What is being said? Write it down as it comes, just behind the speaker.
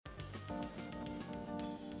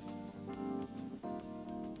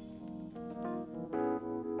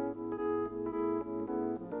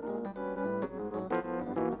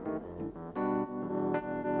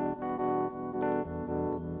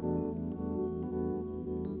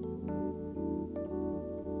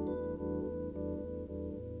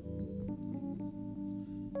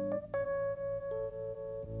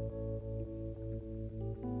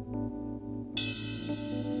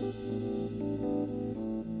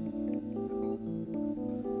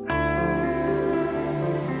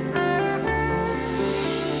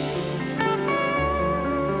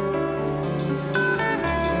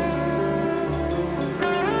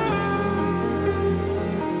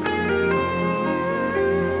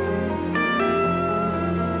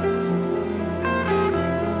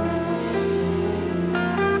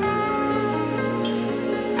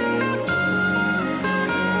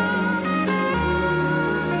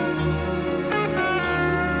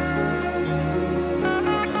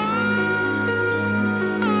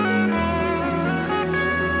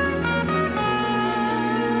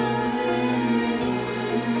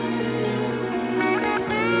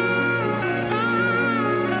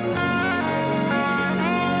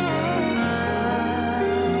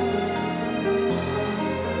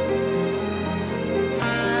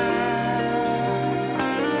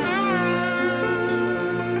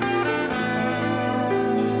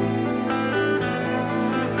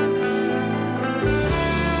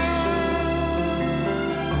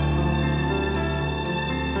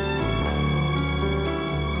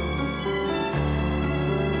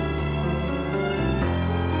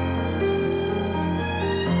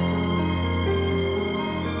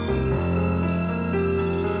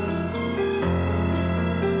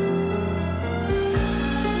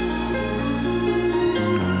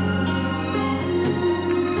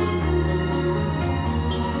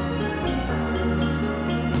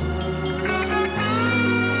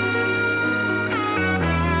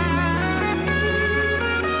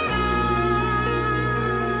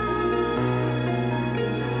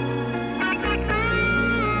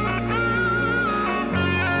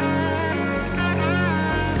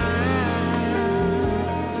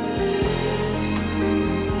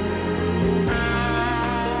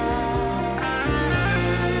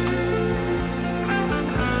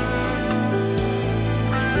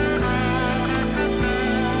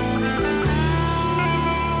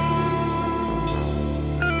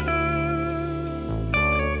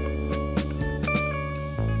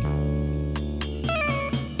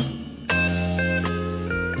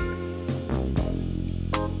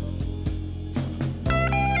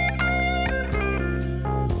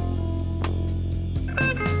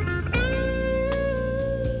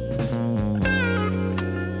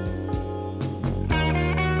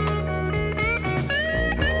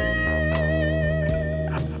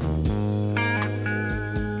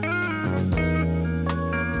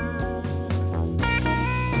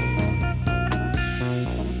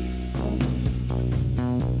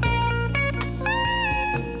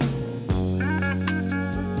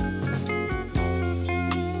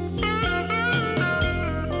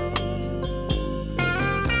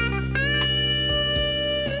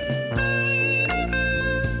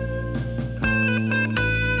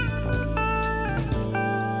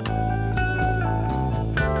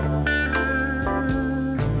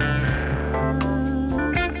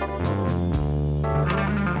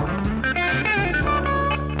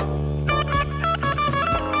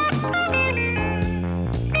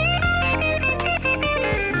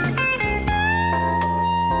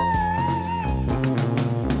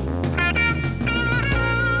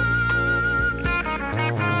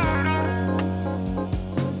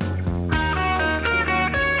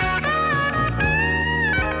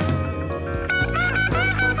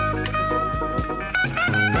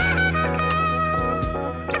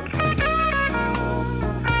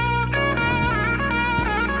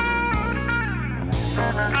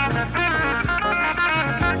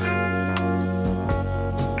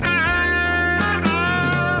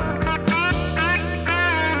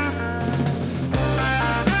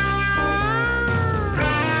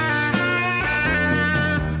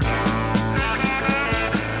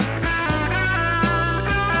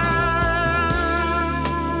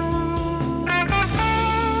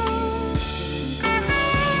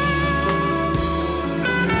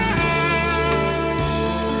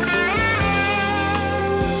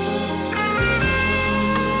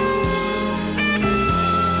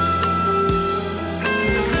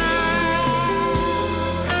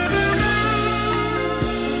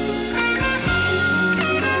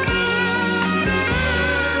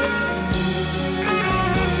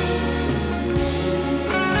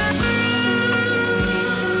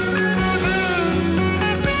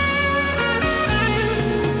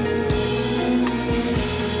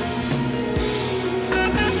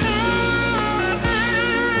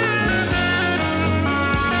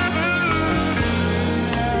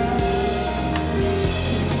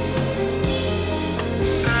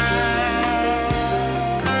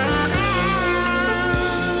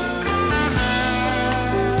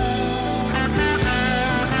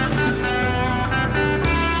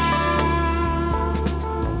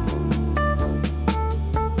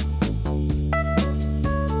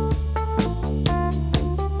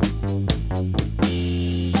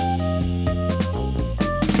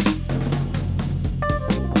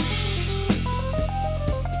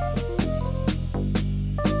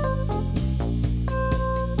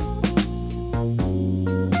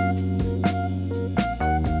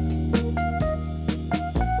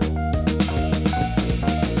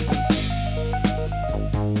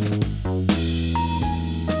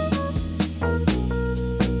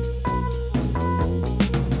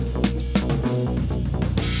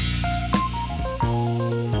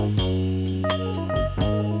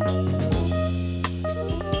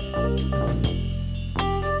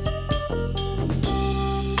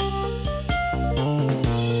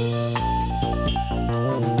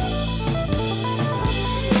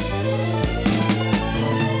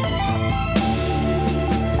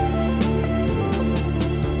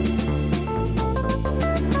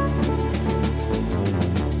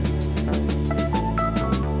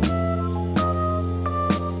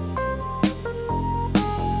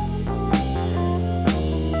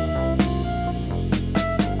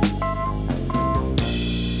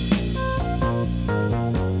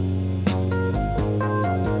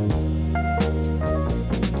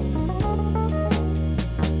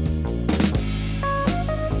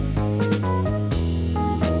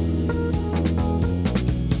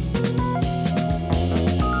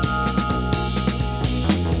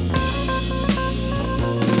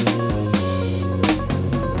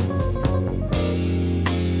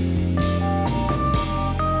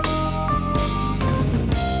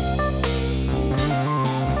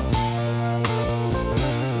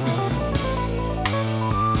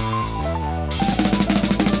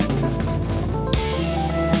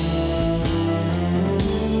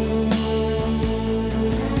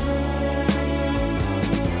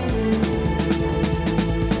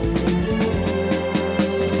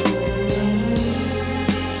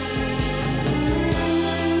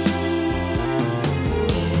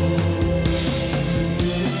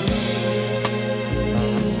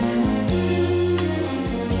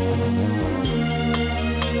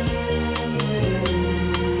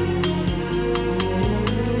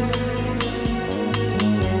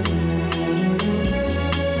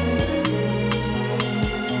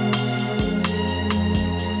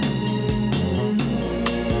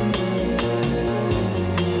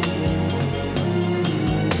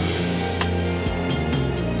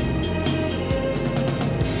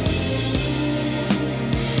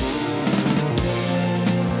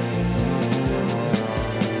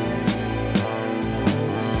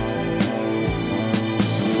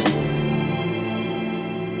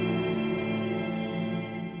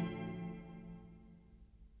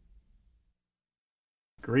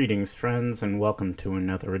Greetings, friends, and welcome to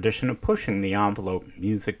another edition of Pushing the Envelope,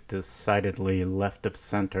 music decidedly left of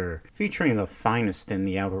center, featuring the finest in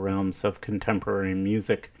the outer realms of contemporary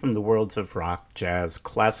music from the worlds of rock, jazz,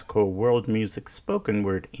 classical, world music, spoken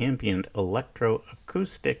word, ambient, electro,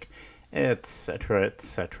 acoustic, etc.,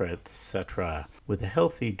 etc., etc., with a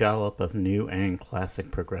healthy dollop of new and classic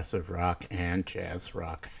progressive rock and jazz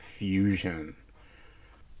rock fusion.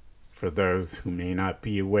 For those who may not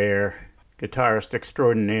be aware, guitarist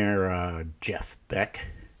extraordinaire Jeff Beck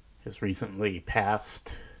has recently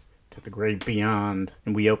passed to the great beyond,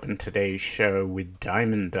 and we open today's show with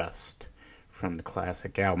Diamond Dust from the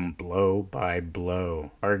classic album Blow by Blow,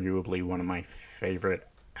 arguably one of my favorite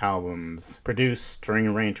albums. Produced string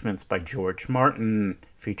arrangements by George Martin,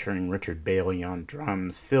 featuring Richard Bailey on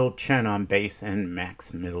drums, Phil Chen on bass, and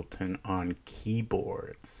Max Middleton on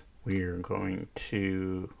keyboards. We're going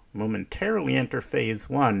to momentarily enter phase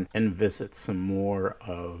one and visit some more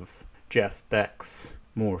of Jeff Beck's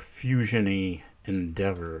more fusion-y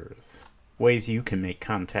endeavors. Ways you can make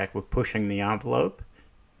contact with Pushing the Envelope.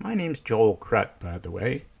 My name's Joel Krut, by the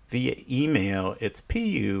way. Via email, it's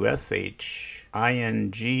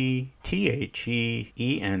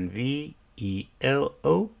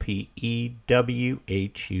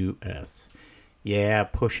PUSHINGTHEENVELOPEWHUS. Yeah,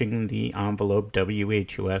 Pushing the Envelope,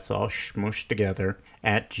 WHUS, all smushed together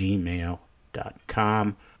at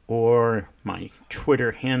gmail.com. Or my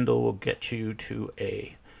Twitter handle will get you to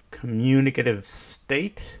a communicative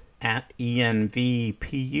state at ENVPUSHER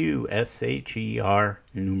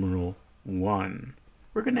numeral 1.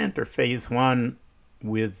 We're going to enter phase one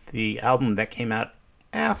with the album that came out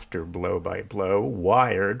after Blow by Blow,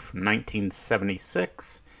 Wired from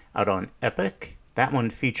 1976, out on Epic. That one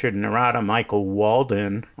featured Narada Michael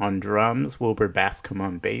Walden on drums, Wilbur Bascom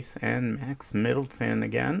on bass, and Max Middleton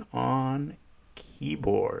again on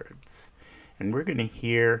keyboards. And we're going to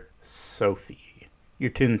hear Sophie. You're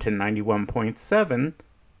tuned to 91.7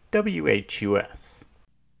 WHUS.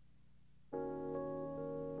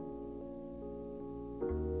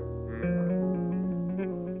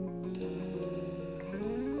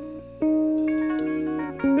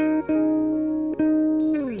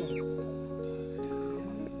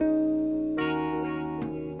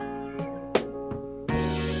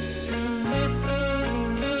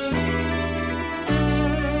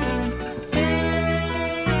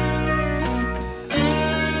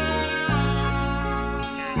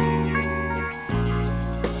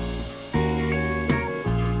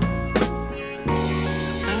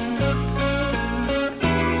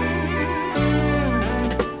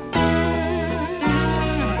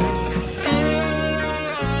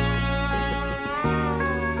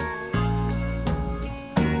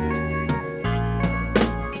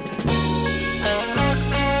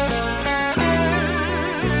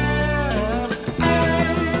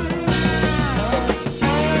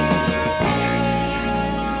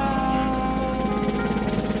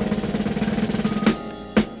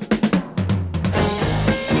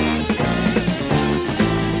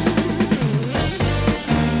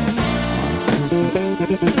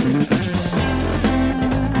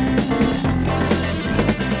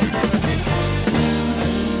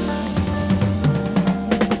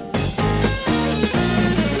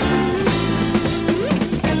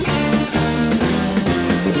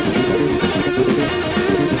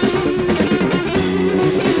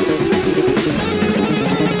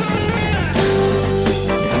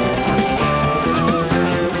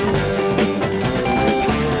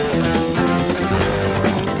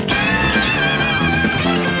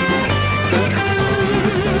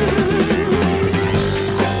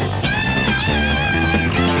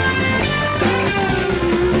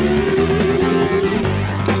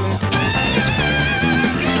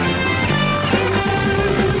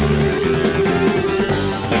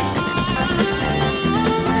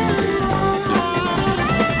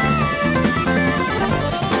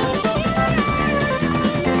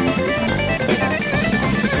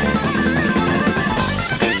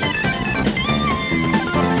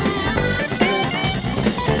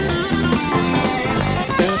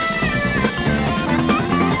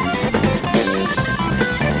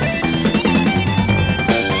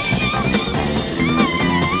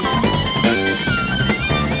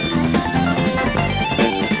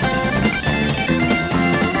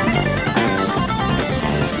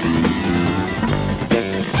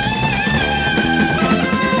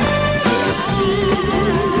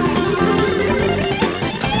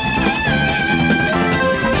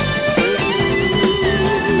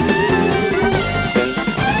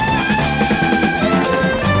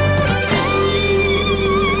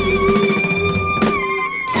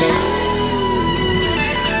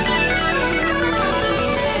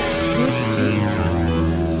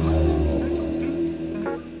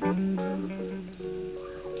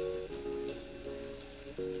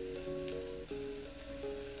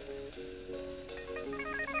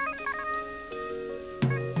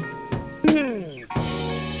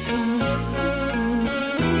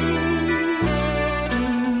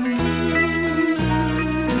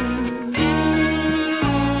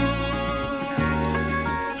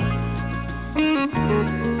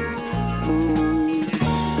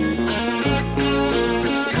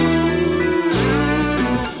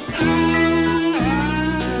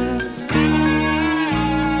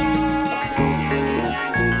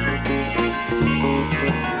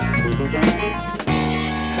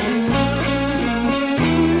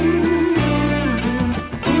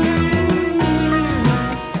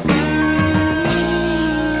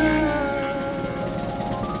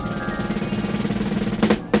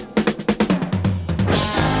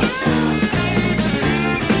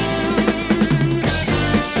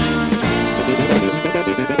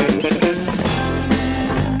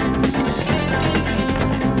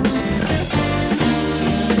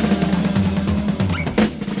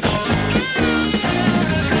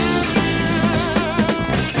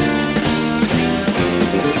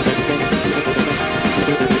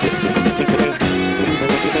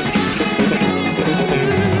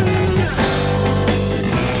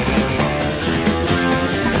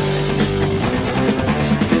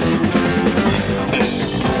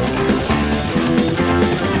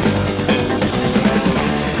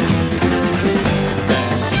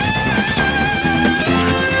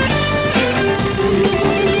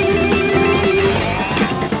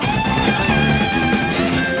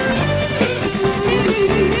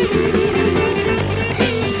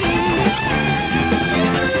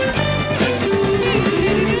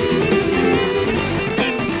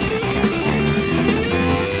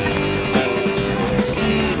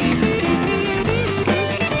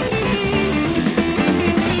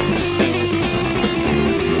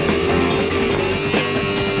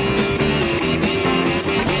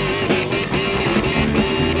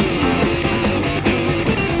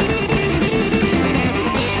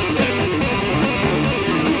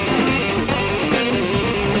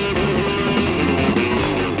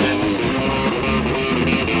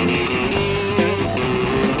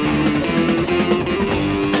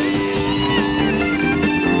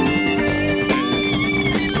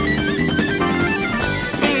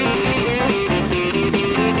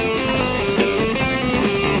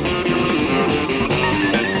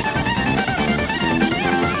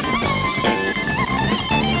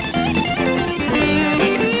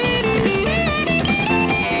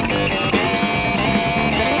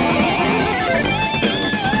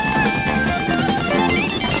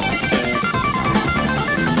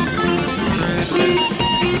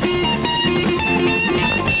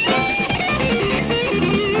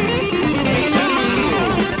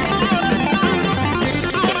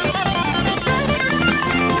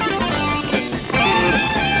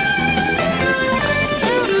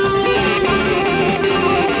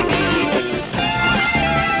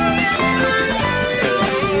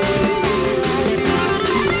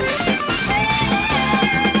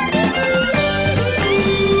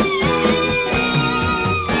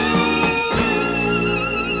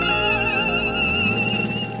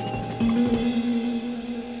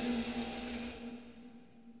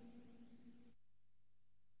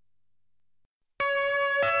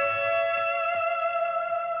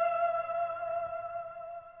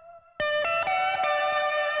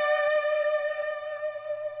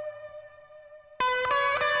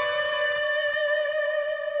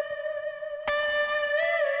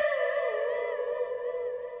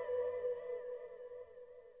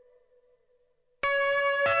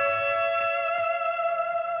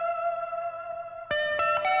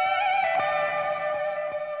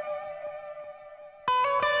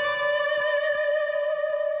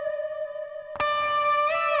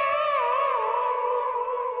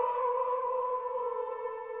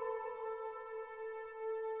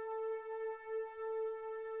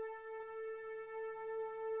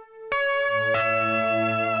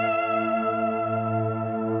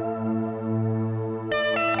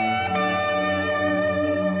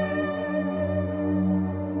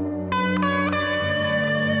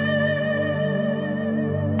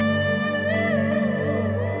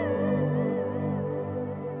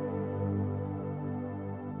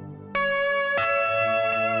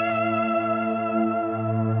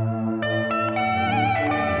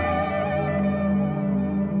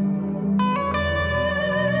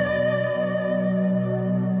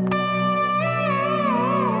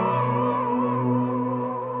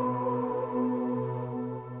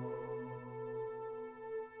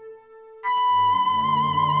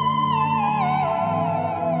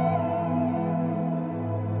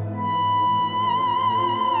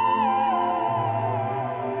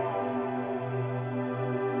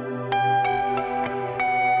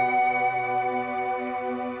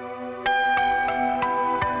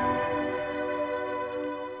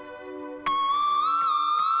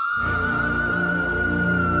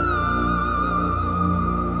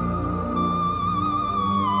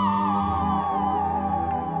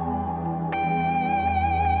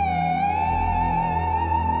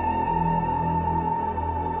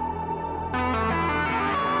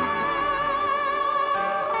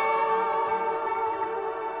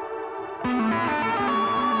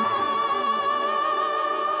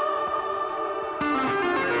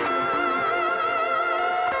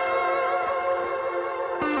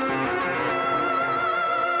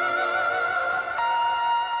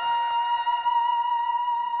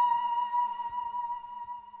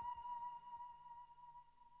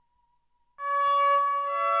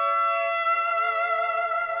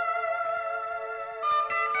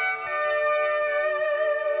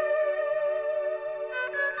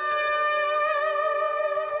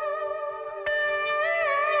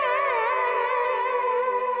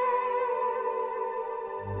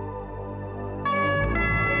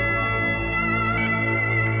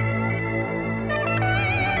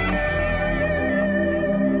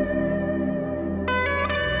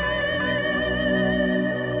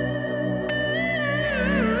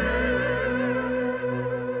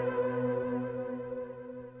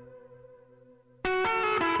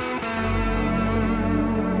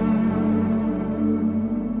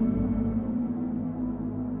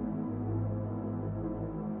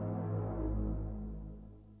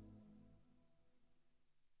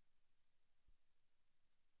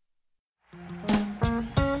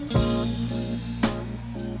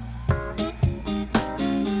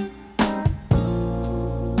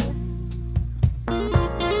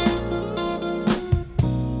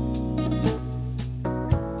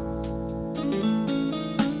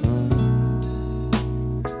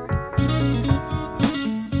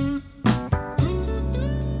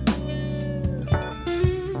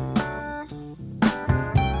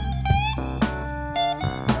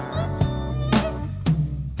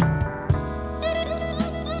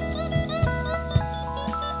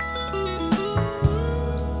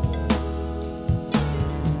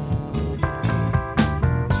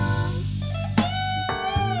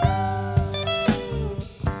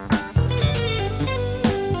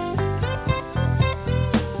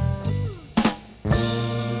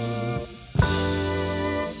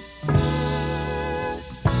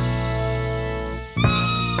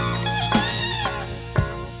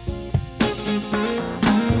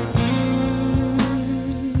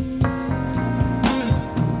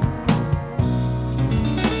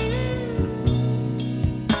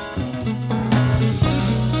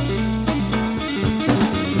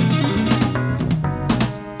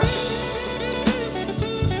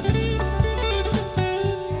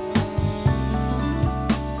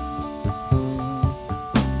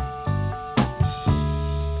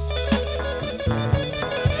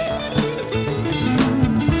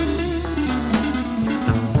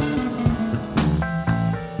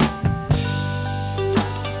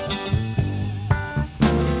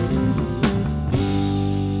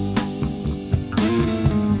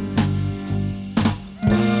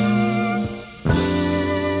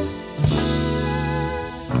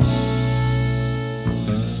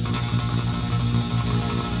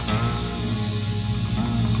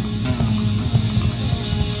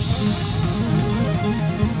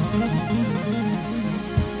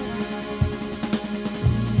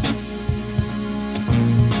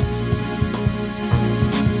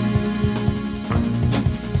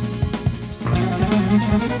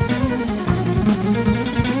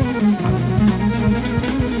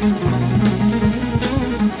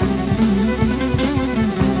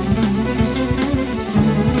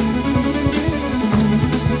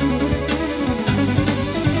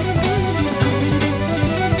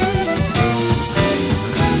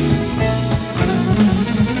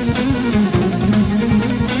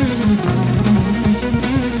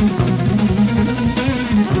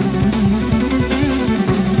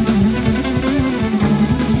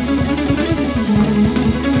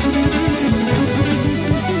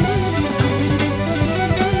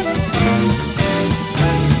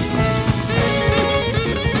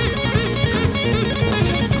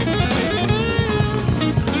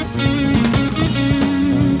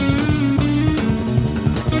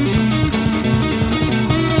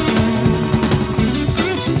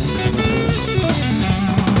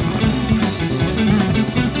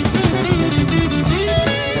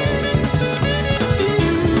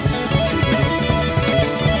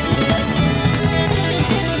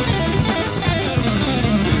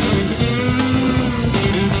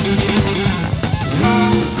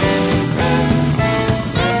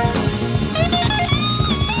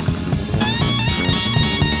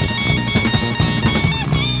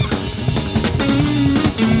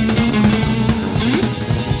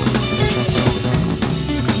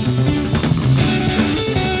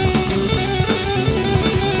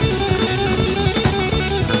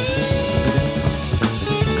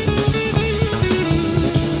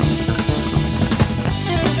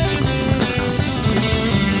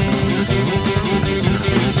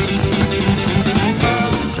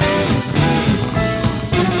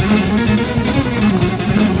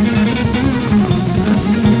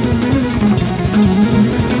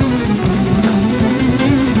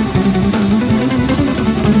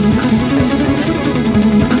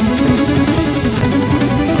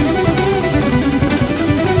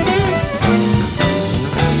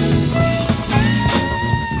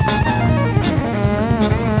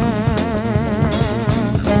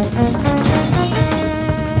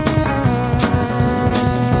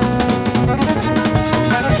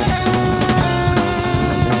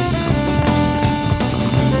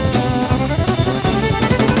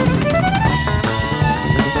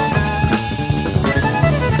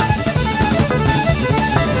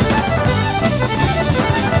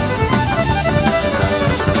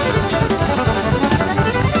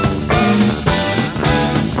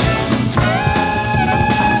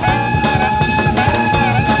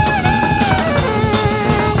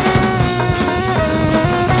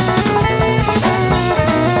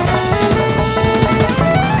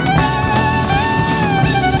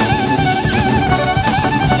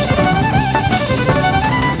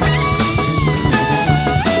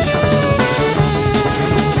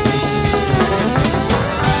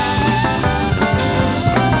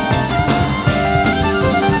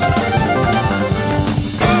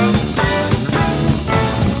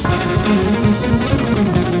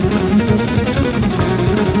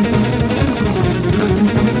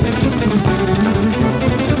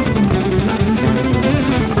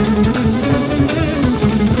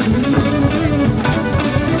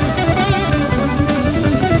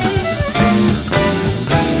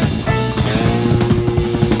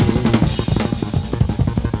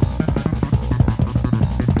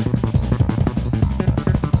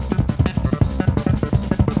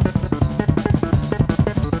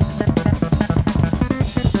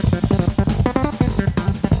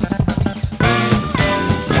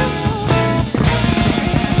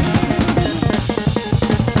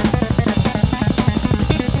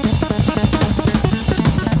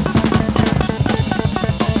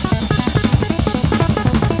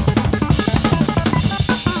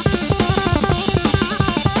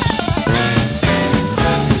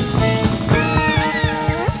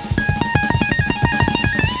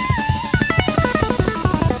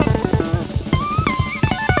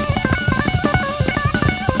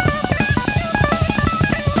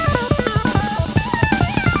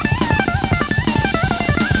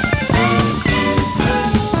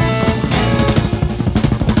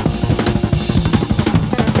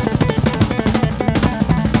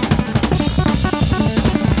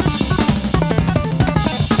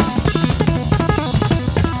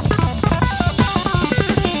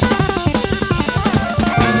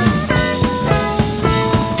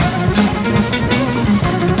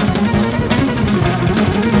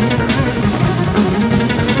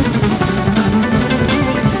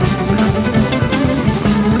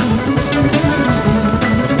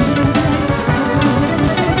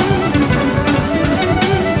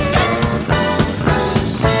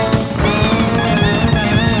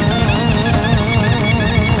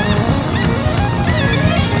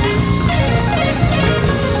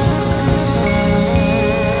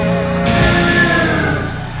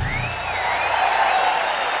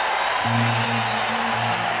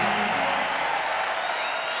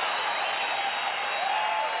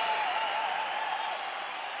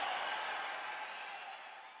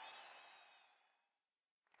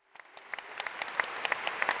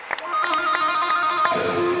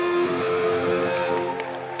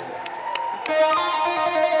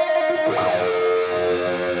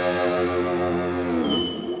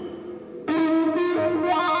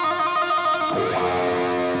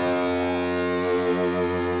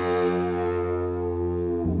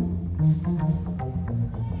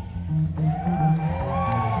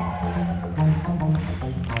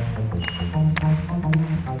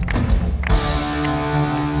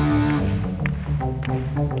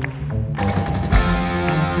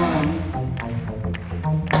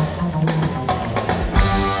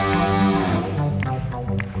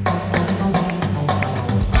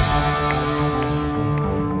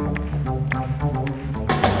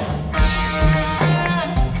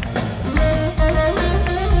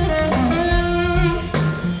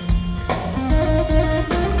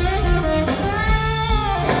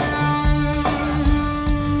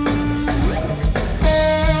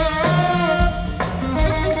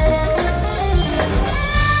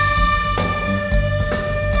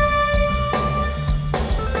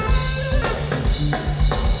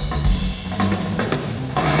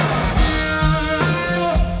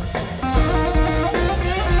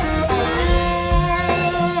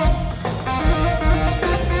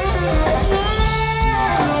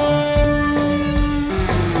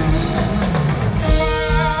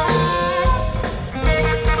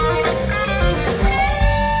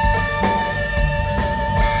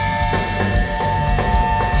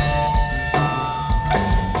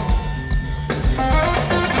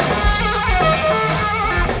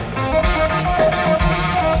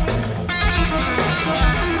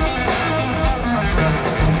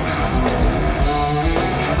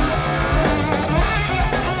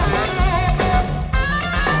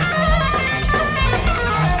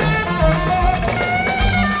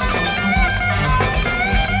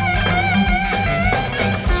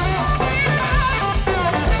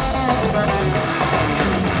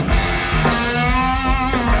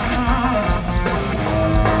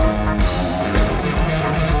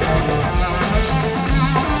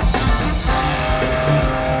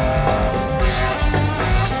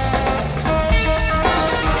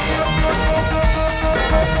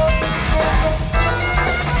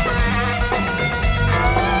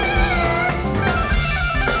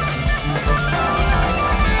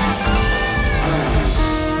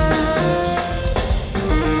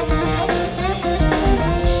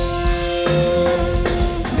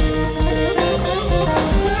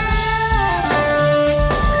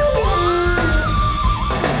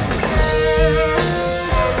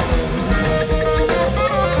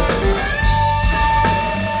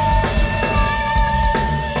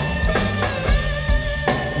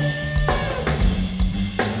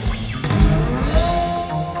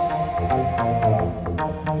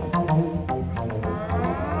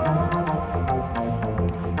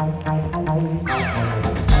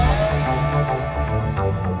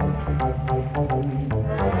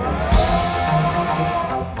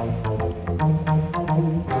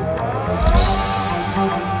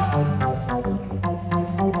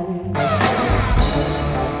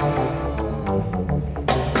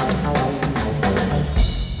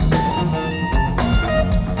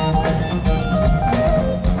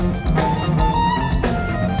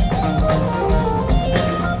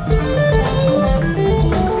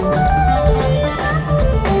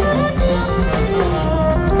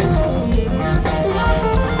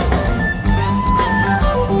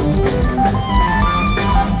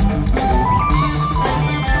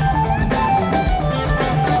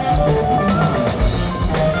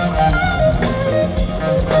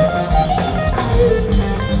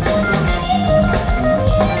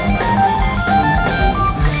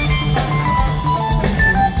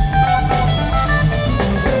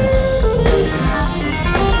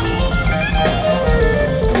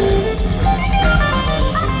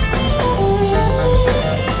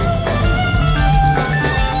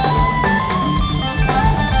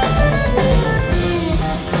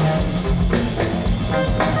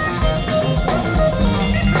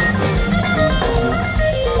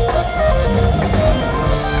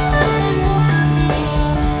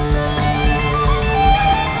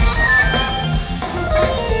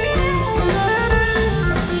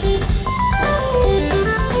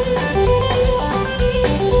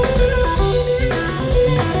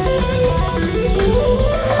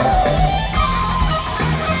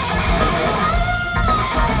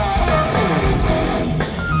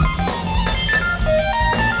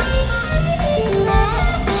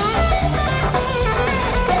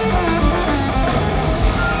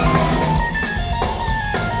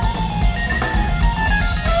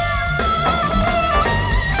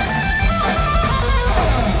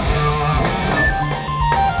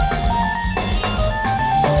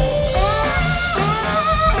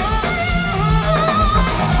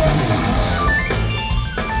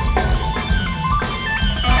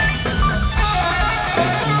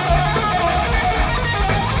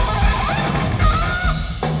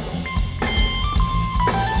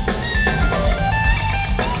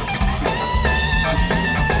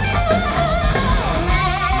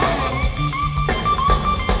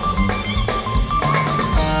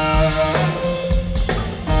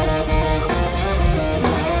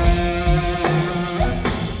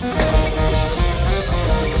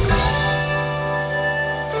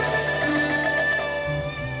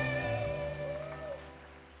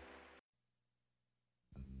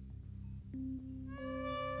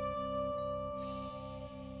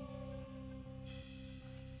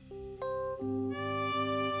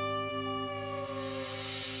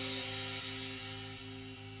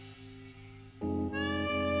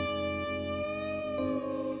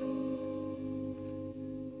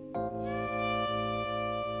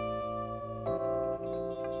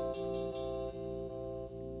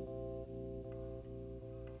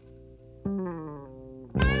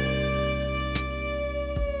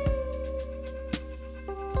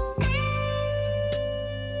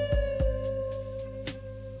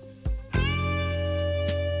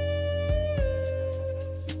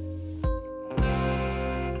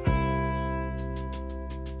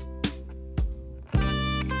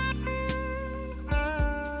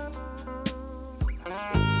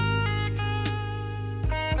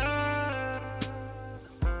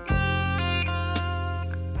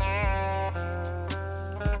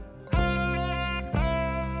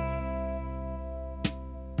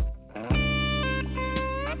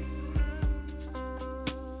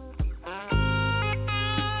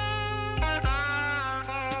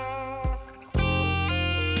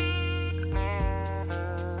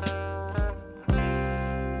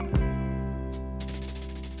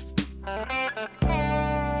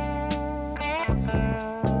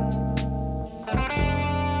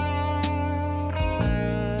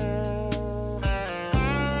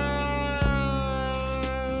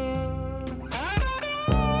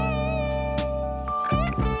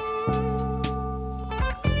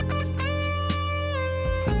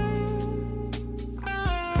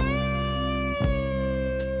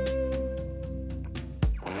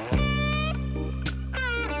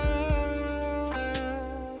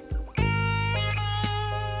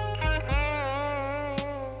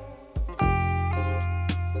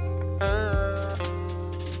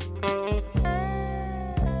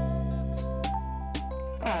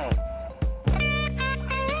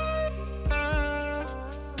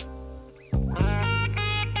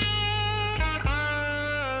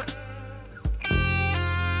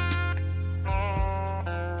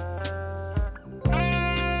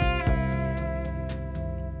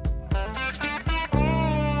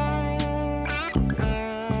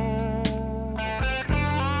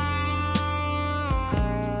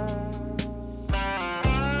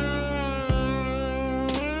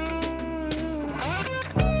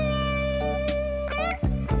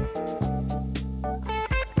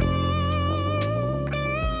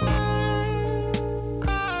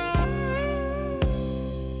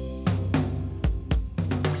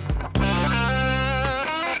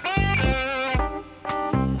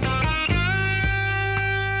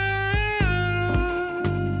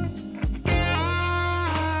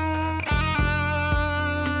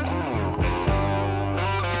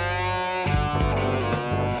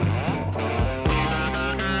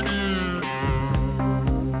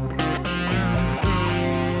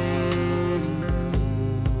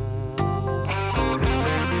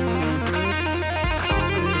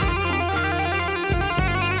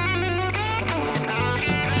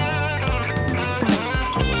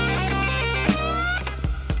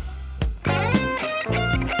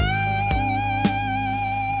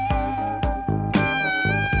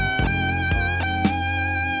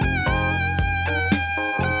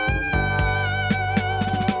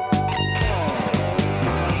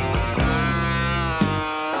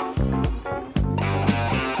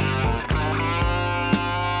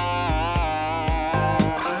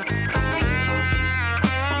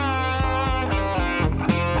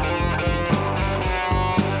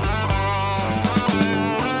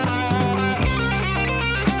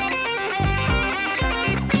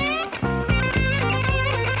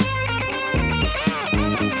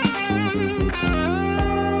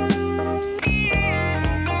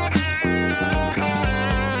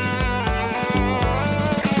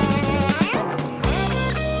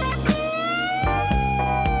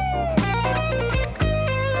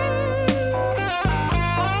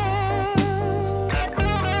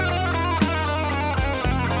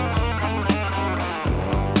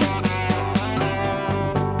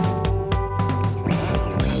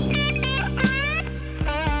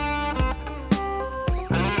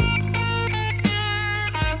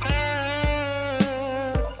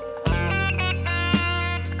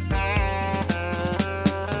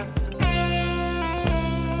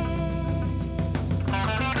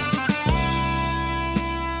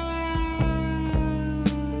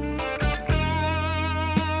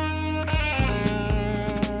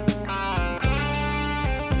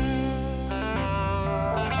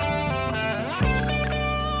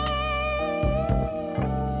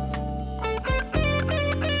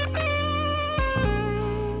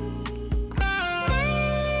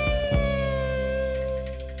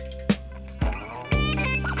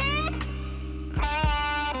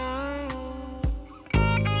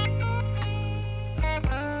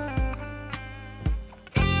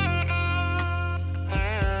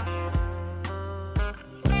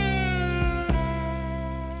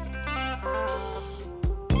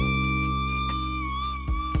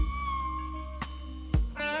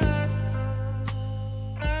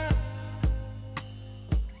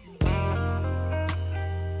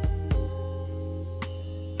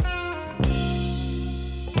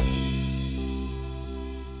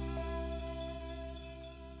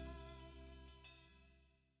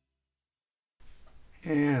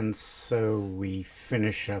 And so we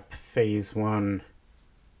finish up phase one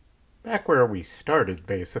back where we started,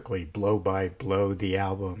 basically, Blow by Blow, the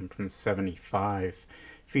album from 75,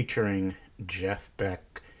 featuring Jeff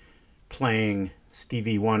Beck playing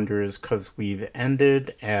Stevie Wonder's 'Cause We've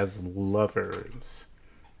Ended as Lovers.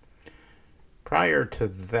 Prior to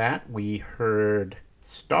that, we heard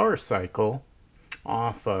Star Cycle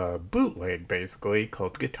off a bootleg, basically,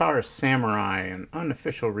 called Guitar Samurai, an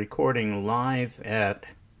unofficial recording live at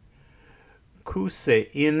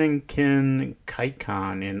Kuseinkin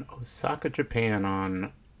Kaikon in Osaka, Japan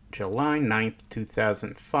on July 9th,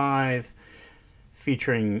 2005,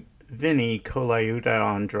 featuring Vinny Colaiuta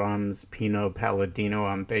on drums, Pino Palladino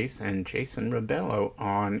on bass, and Jason Rebello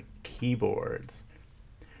on keyboards.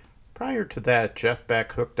 Prior to that, Jeff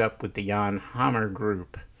Beck hooked up with the Jan Hammer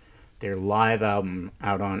Group. Their live album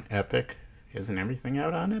out on Epic. Isn't everything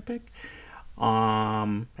out on Epic?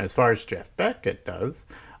 As far as Jeff Beck, it does.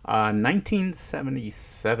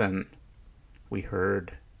 1977, we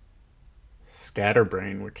heard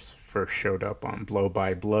Scatterbrain, which first showed up on Blow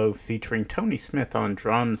by Blow, featuring Tony Smith on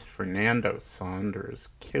drums, Fernando Saunders,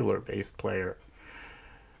 killer bass player,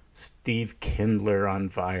 Steve Kindler on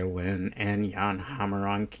violin, and Jan Hammer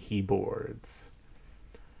on keyboards.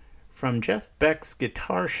 From Jeff Beck's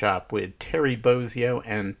Guitar Shop with Terry Bozzio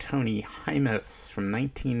and Tony Hymas from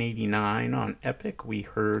 1989 on Epic, we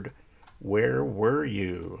heard Where Were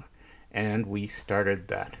You? And we started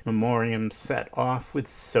that memoriam set off with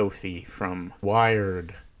Sophie from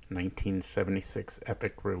Wired, 1976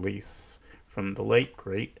 Epic release from the late,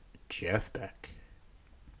 great Jeff Beck.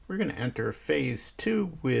 We're going to enter phase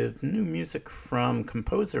two with new music from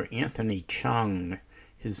composer Anthony Chung,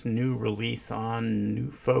 his new release on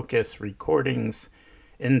New Focus Recordings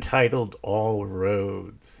entitled All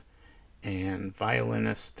Roads. And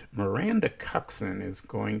violinist Miranda Cuxon is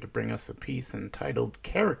going to bring us a piece entitled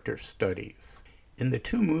Character Studies. In the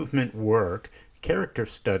two-movement work, Character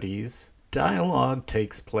Studies, dialogue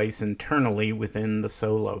takes place internally within the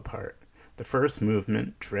solo part. The first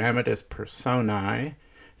movement, Dramatis Personae,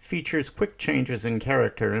 features quick changes in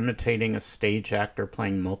character imitating a stage actor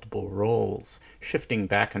playing multiple roles, shifting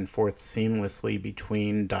back and forth seamlessly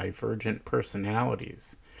between divergent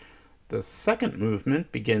personalities. The second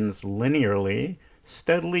movement begins linearly,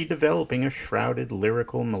 steadily developing a shrouded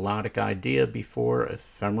lyrical melodic idea before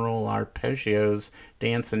ephemeral arpeggios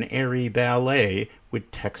dance an airy ballet with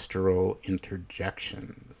textural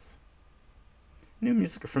interjections. New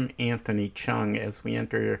music from Anthony Chung as we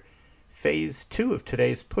enter phase two of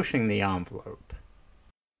today's Pushing the Envelope.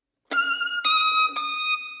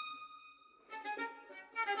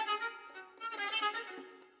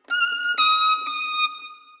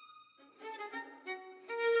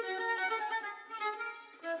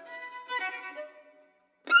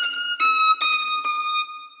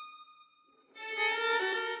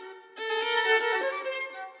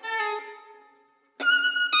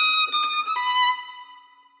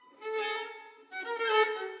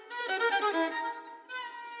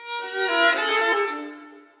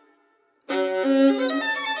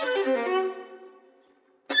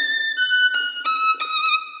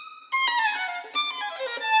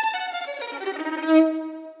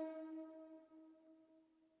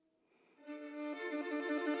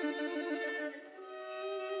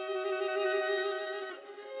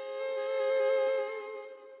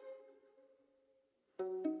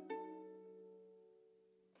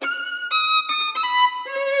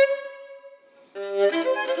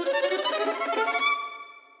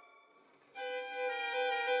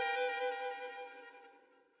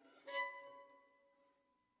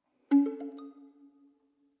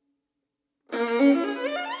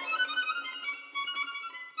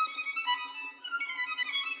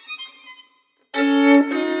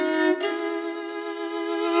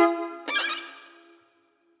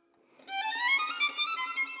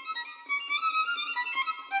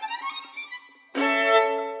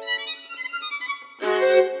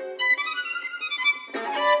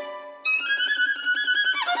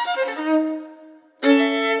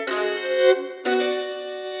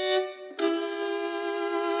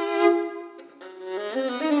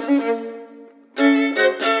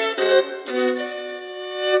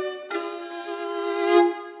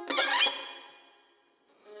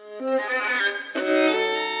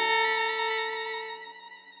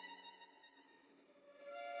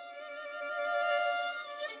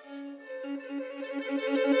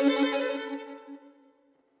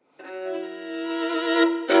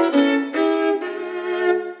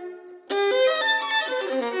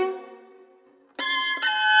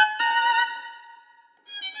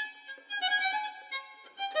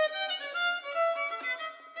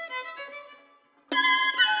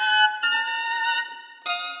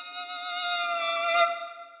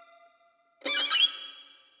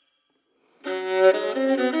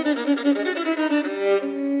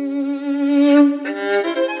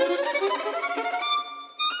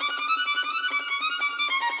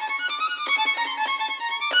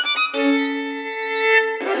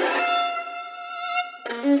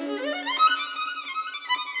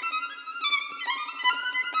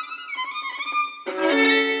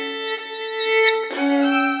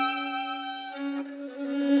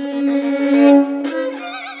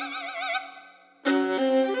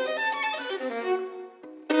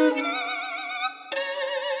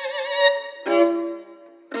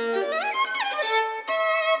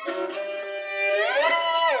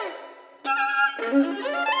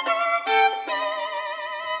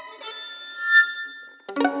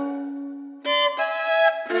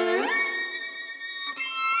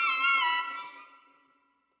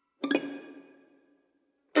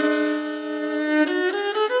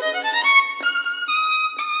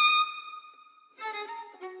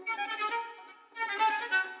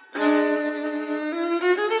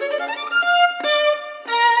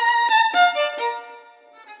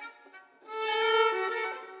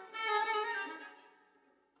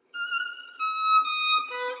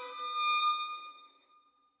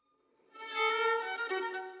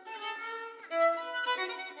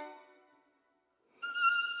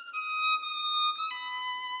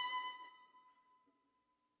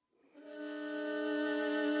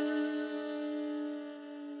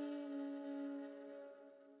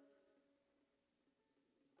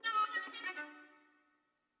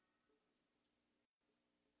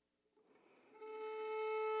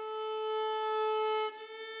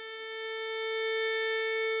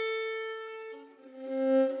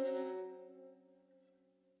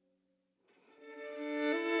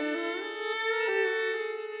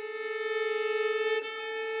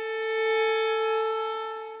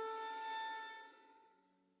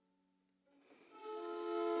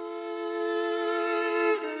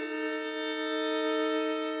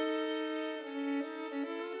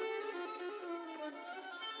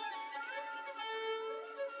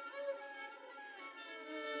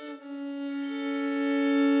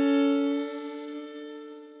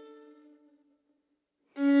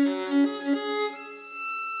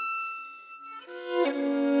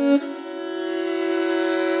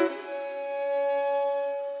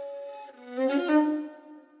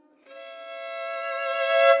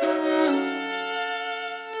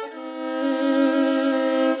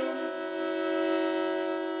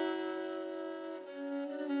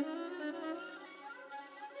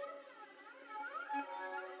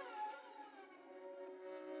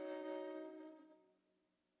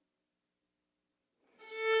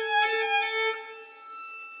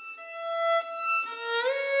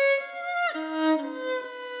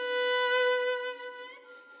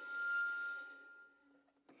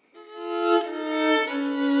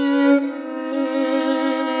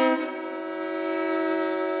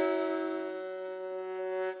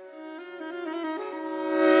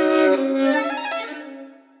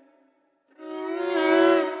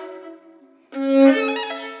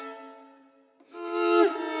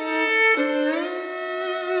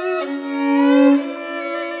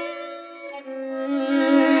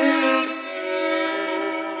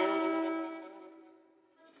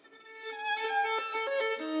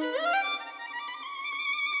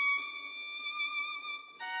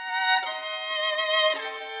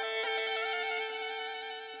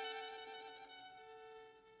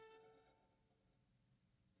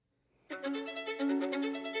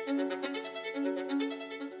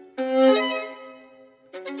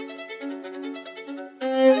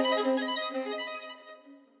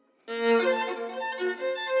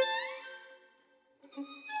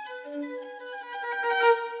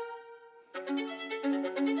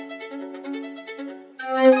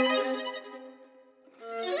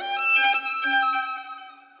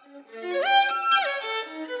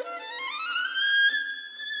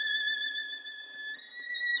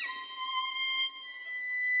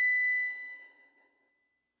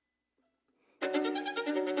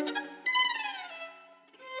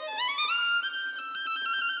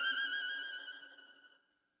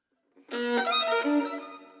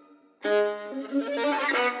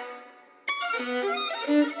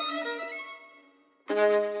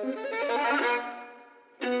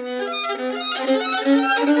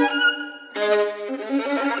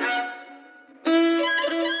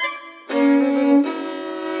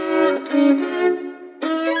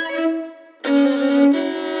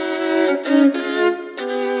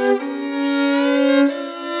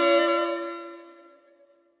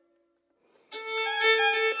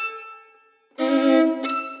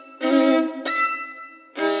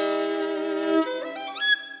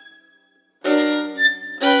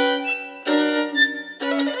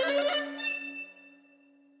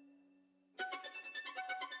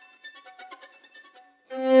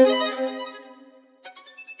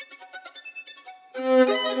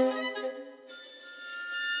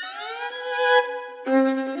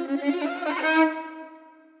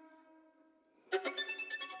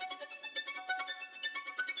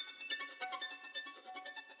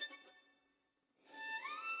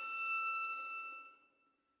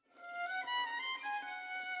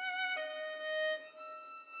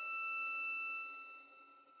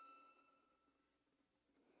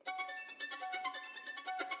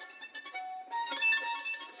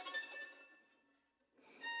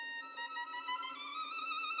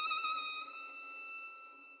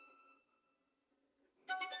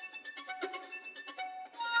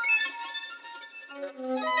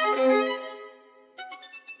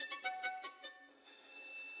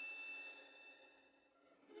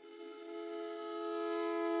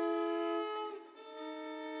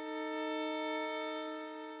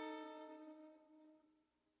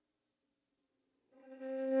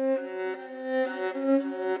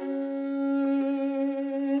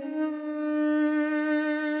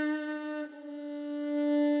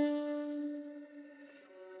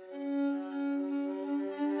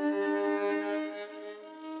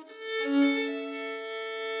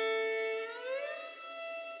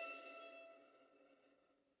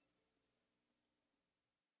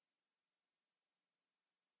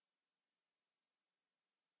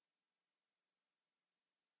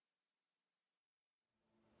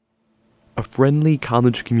 A friendly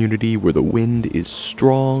college community where the wind is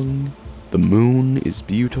strong, the moon is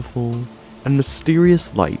beautiful, and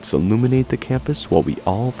mysterious lights illuminate the campus while we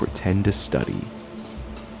all pretend to study.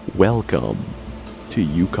 Welcome to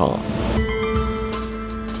UConn.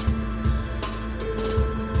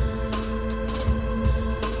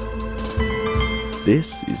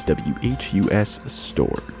 This is WHUS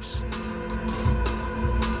Stories.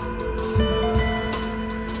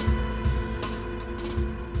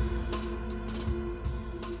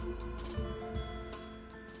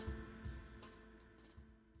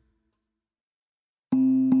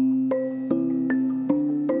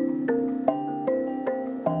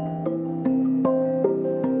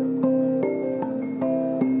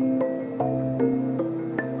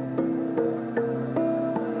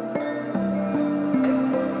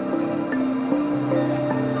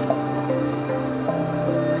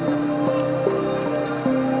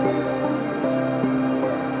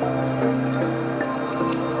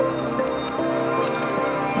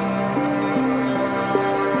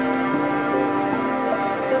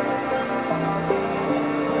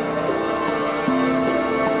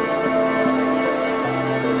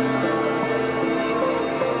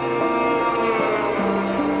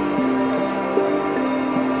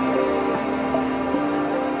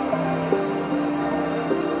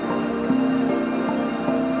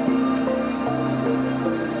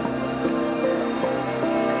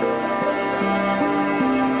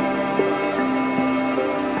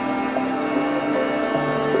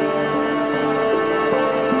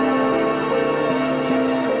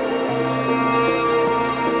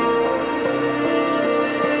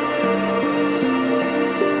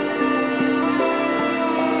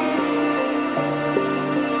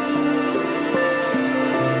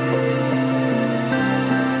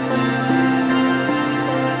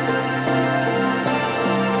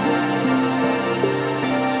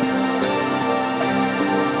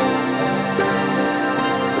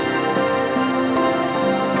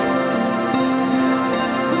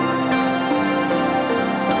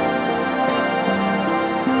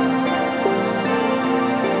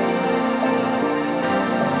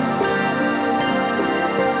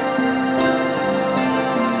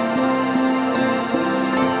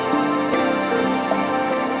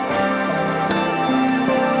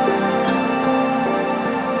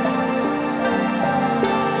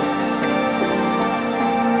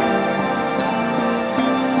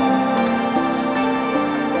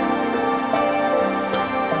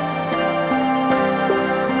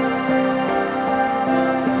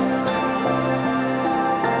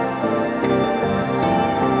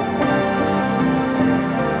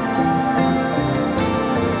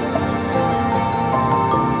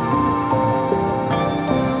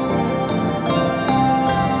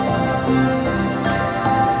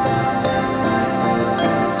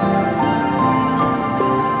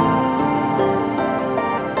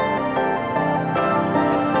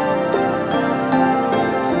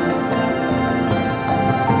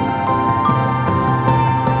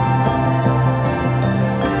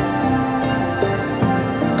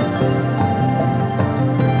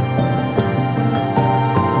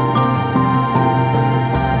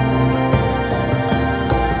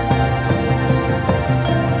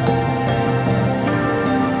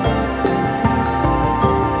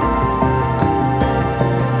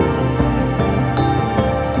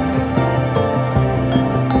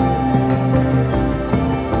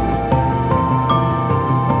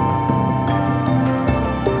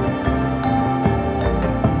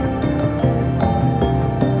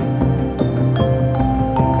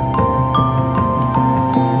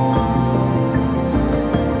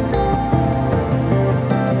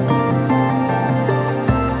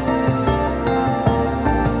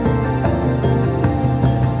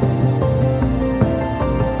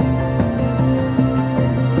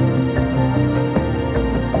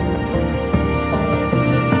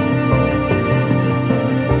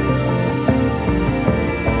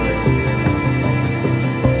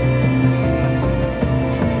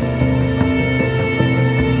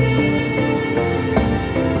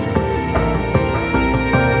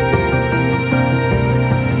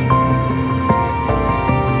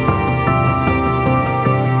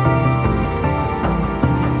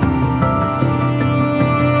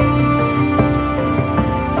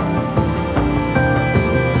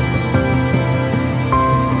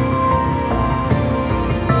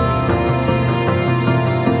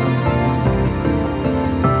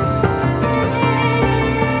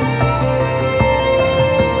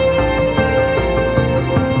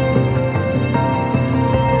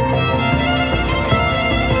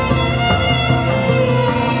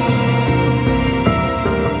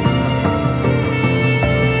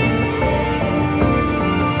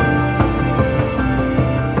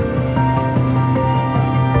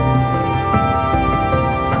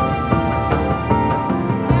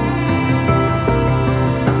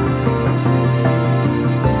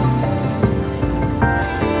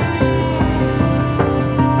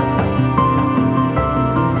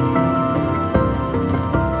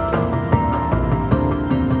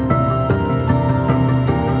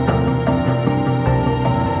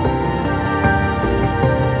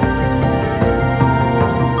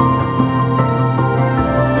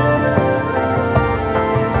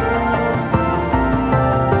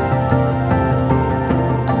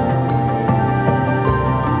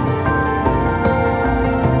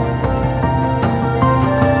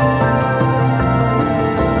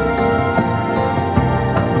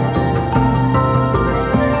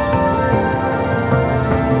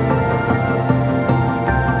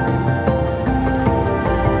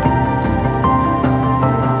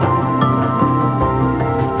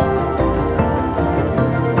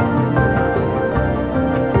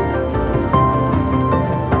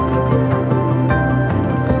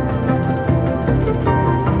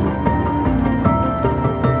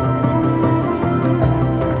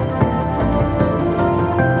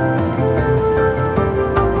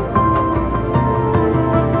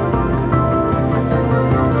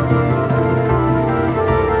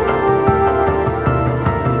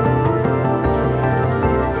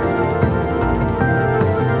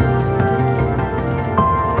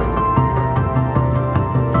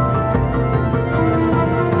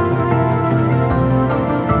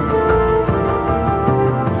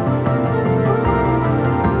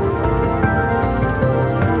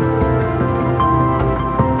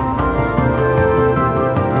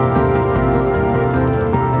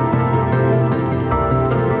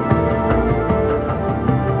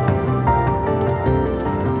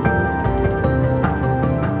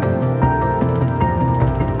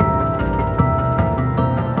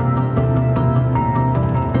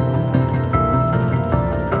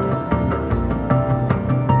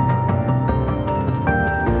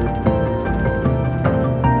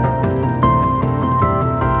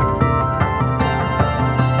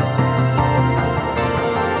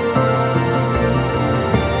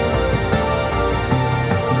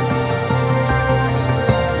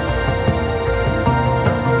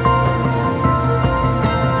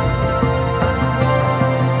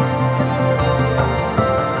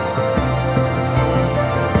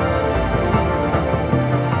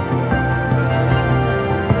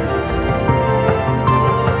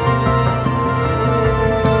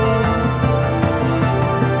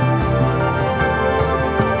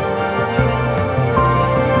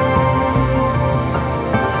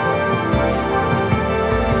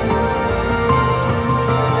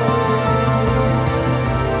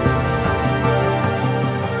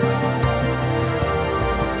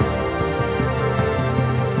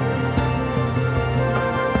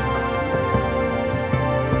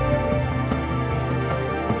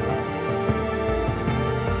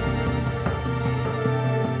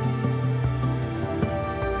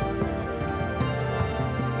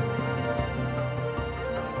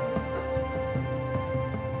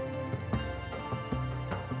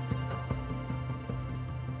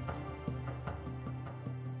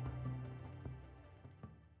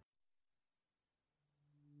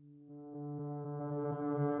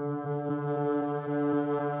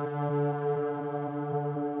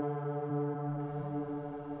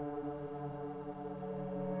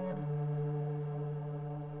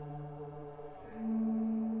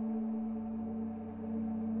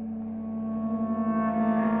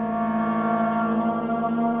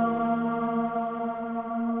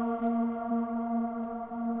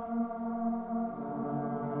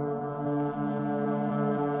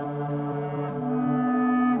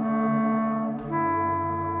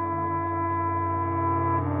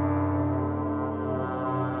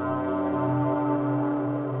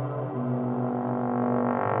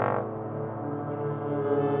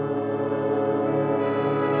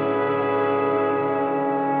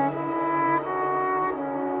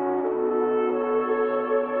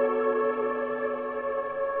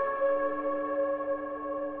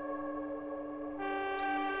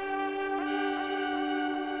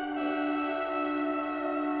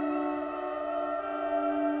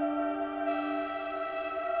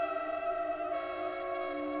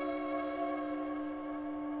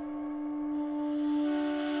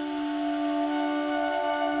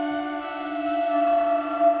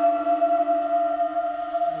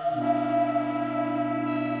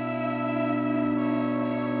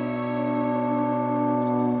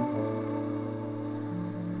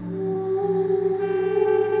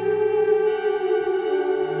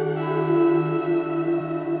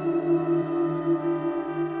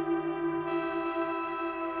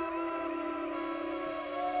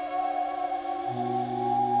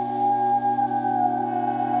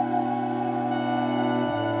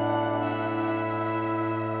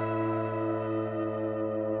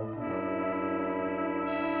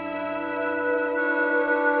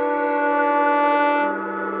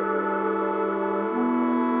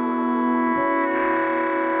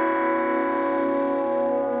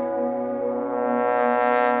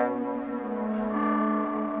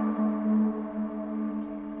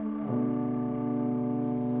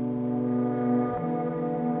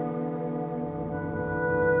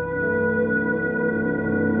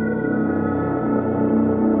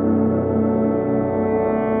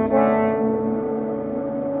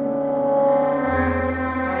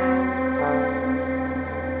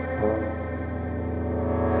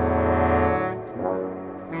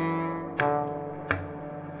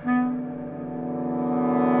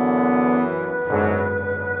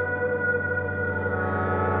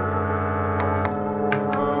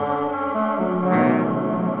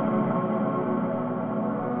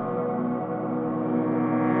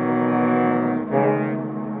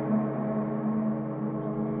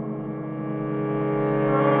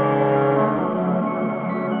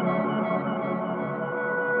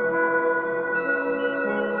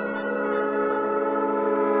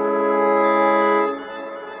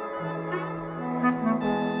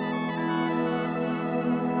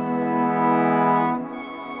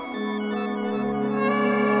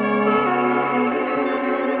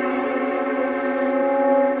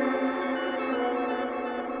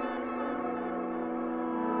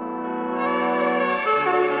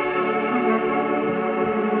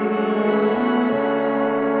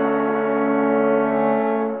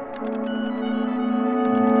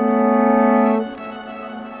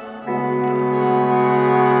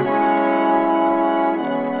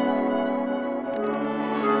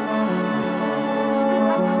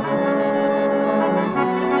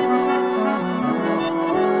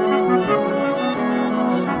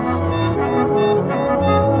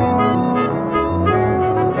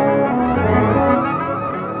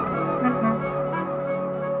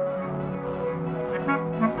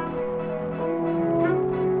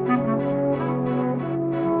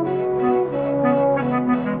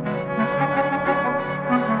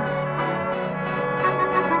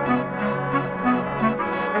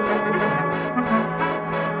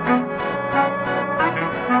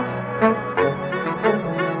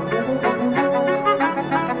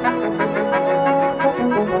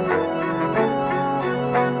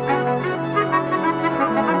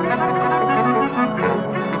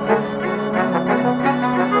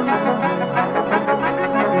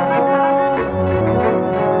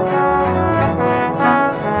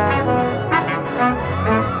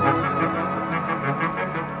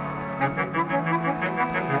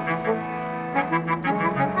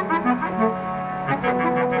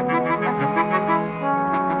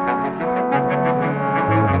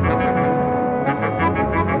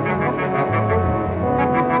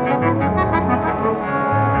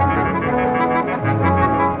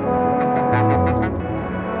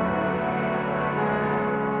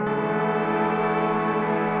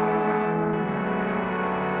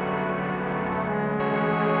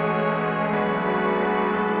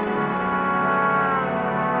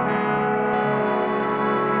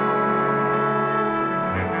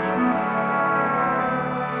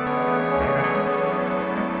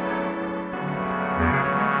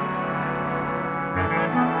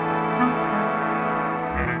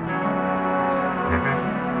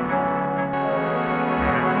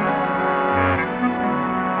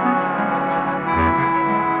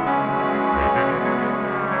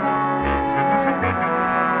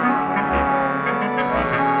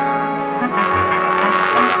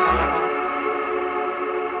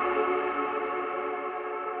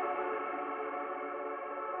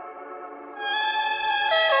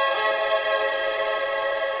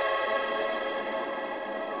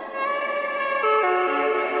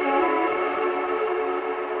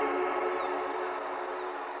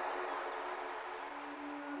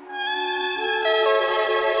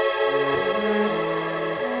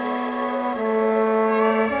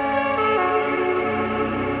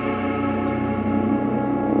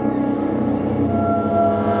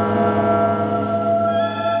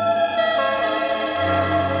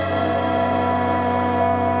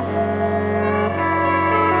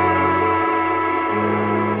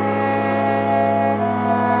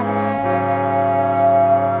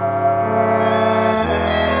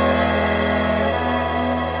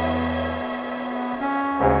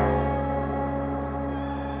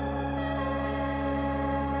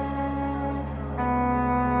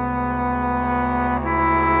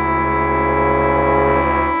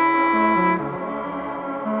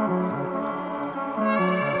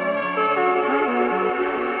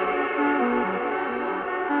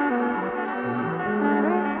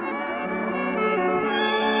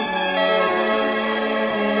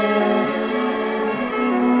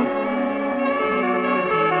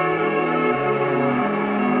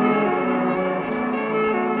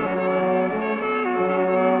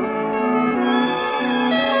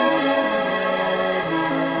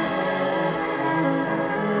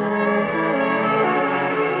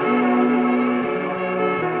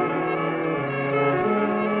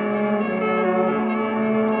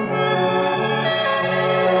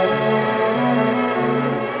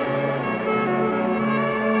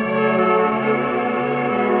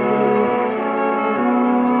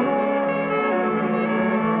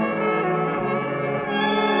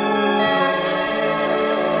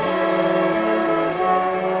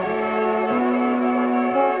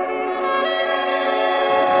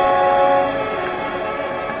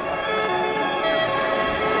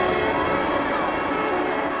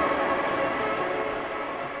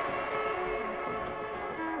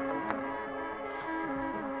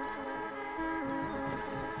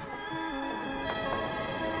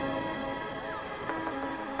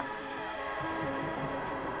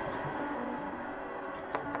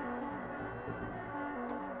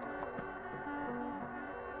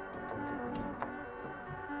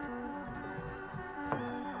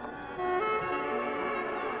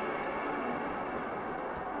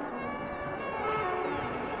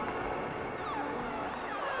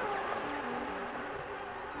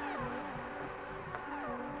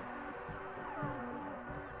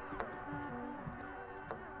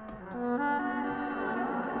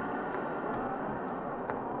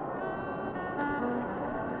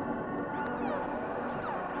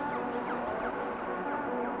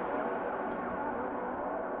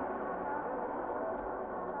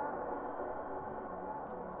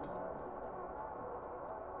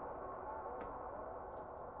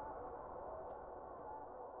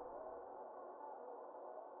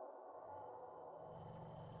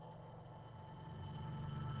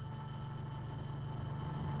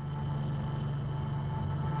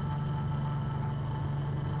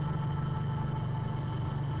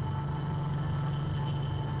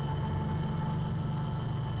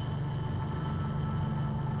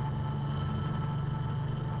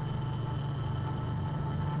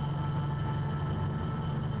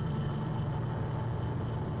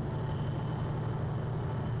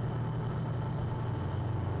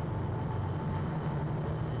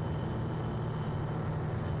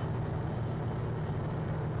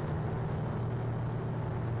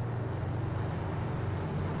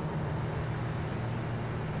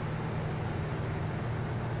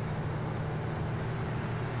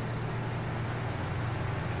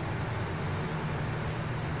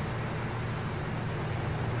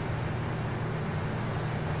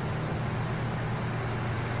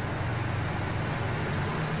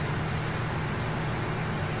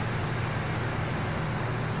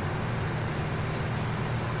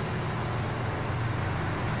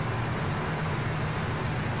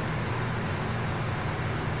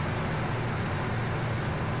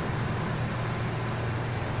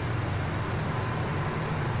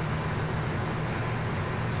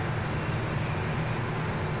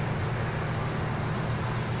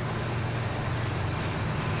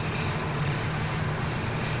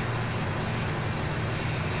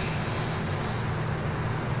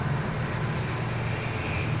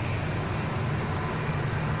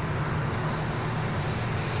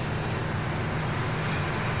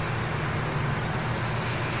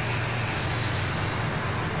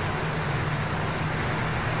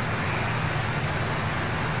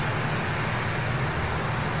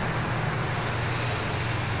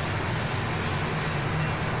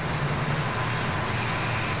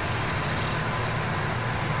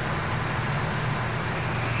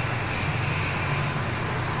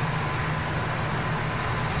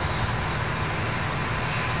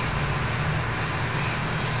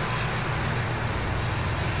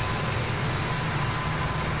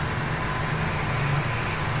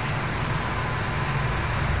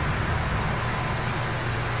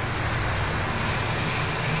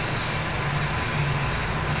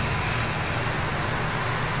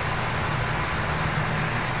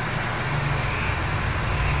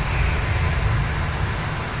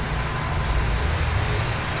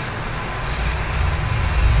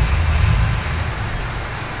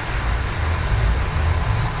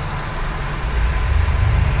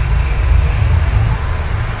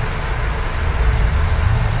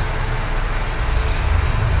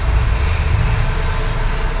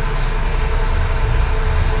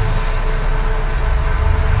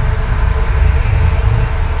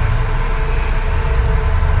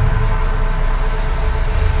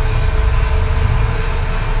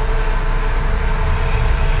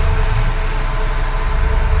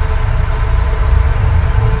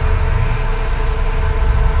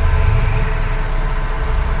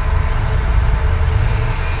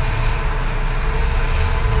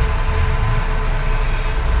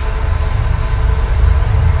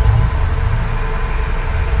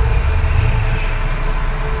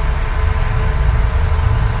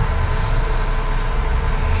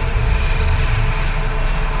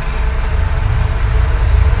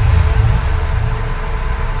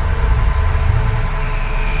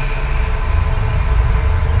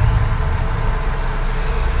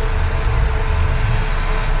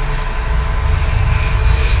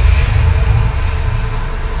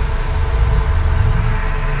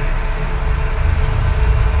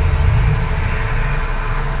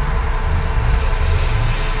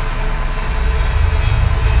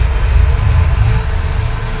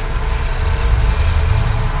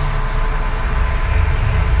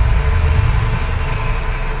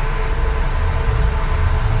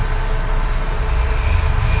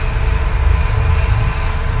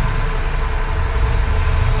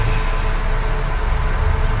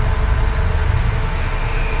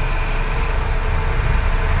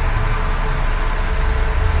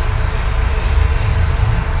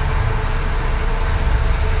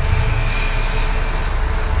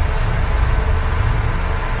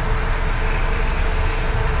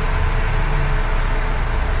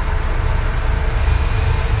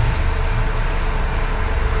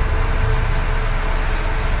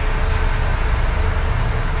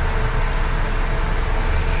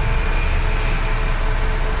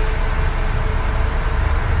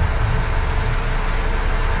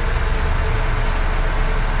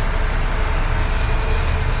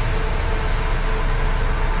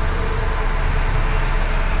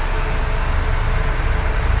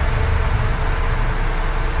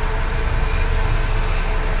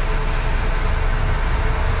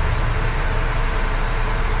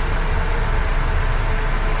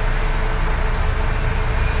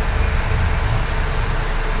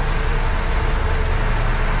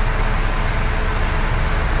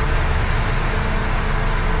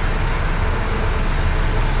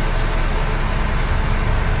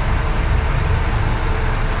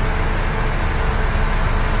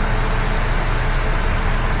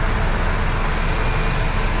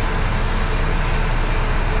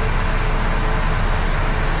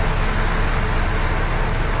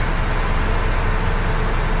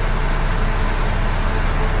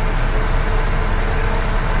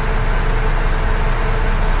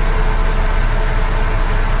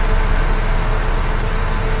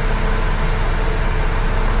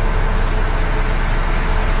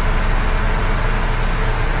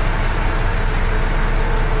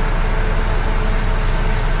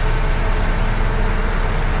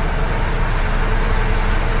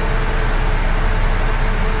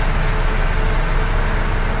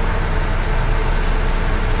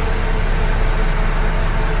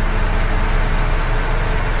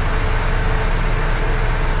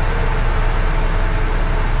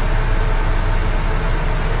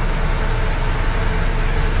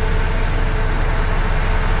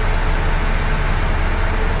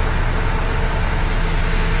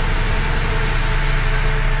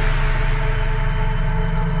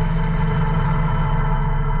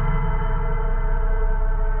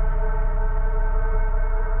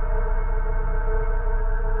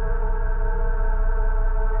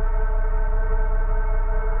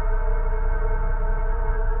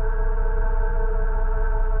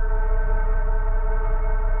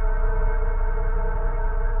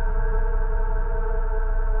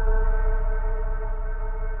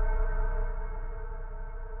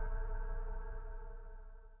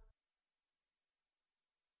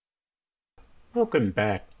 Welcome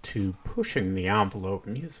back to Pushing the Envelope,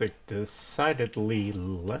 music decidedly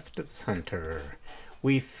left of center.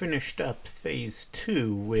 We finished up phase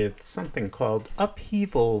 2 with something called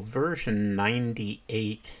Upheaval version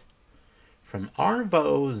 98 from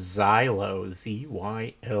Arvo Zylo,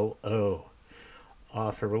 Z-Y-L-O,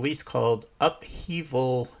 off a release called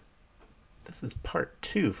Upheaval. This is part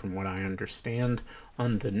 2 from what I understand,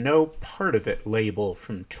 on the No Part of It label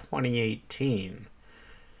from 2018.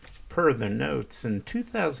 Per the notes, in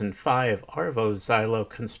 2005, Arvo Zylo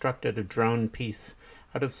constructed a drone piece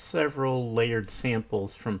out of several layered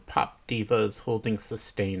samples from pop divas holding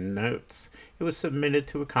sustained notes. It was submitted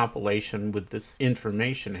to a compilation with this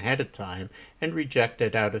information ahead of time and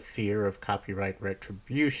rejected out of fear of copyright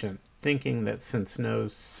retribution, thinking that since no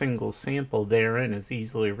single sample therein is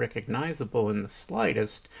easily recognizable in the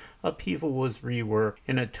slightest, Upheaval was reworked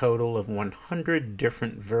in a total of 100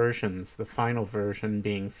 different versions, the final version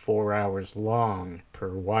being 4 hours long. Per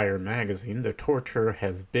Wire magazine, the torture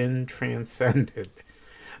has been transcended.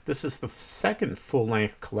 This is the second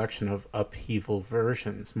full-length collection of Upheaval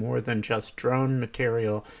versions. More than just drone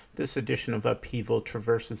material, this edition of Upheaval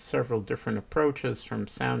traverses several different approaches, from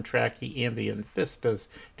soundtracky ambient vistas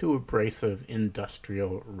to abrasive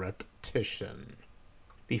industrial repetition.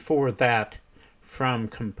 Before that, from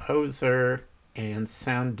composer and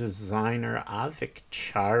sound designer Avik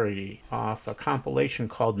Chari, off a compilation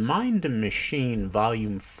called Mind and Machine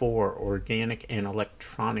Volume 4, Organic and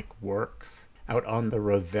Electronic Works, out on the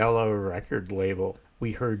Ravello record label,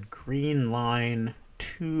 we heard Green Line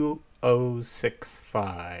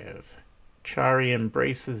 2065. Chari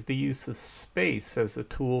embraces the use of space as a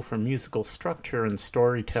tool for musical structure and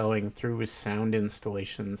storytelling through his sound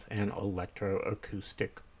installations and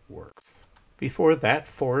electroacoustic works. Before that,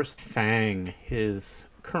 Forrest Fang, his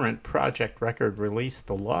current project record released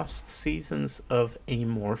The Lost Seasons of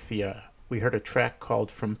Amorphia. We heard a track called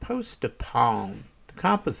From Post to Palm. The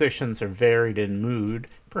compositions are varied in mood,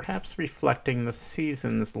 perhaps reflecting the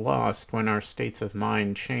seasons lost when our states of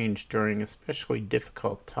mind change during especially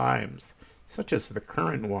difficult times, such as the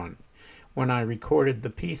current one. When I recorded the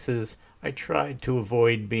pieces, I tried to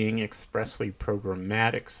avoid being expressly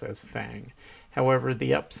programmatic, says Fang. However,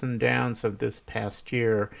 the ups and downs of this past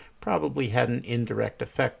year probably had an indirect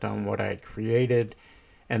effect on what I created,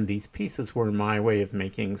 and these pieces were my way of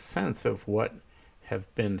making sense of what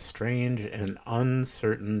have been strange and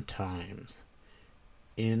uncertain times.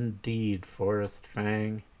 Indeed, Forrest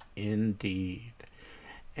Fang, indeed.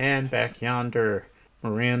 And back yonder,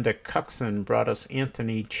 Miranda Cuxon brought us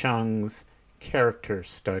Anthony Chung's Character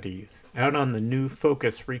Studies, out on the New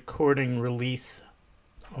Focus recording release,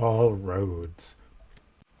 All Roads.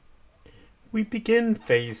 We begin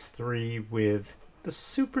phase 3 with The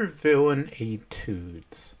Supervillain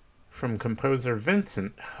Etudes, from composer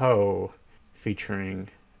Vincent Ho, featuring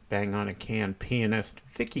Bang on a Can pianist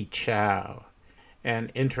Vicky Chow.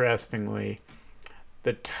 And interestingly,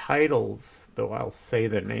 the titles, though I'll say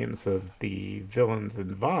the names of the villains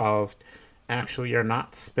involved, actually are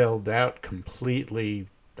not spelled out completely,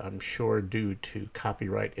 I'm sure due to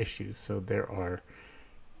copyright issues. So there are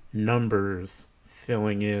numbers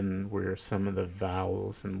filling in where some of the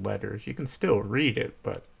vowels and letters, you can still read it,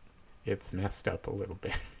 but it's messed up a little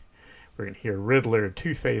bit. We're going to hear Riddler,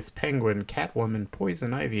 Two-Face, Penguin, Catwoman,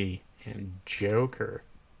 Poison Ivy, and Joker.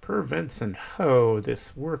 Per Vincent Ho,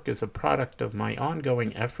 this work is a product of my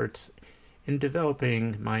ongoing efforts in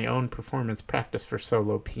developing my own performance practice for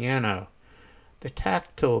solo piano. The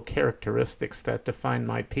tactile characteristics that define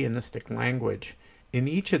my pianistic language. In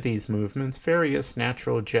each of these movements, various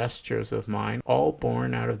natural gestures of mine, all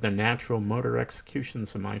born out of the natural motor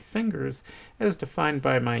executions of my fingers, as defined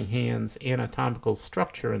by my hands' anatomical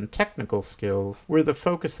structure and technical skills, were the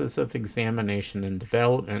focuses of examination and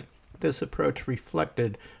development. This approach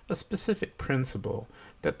reflected a specific principle,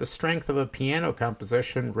 that the strength of a piano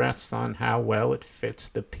composition rests on how well it fits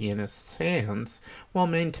the pianist's hands, while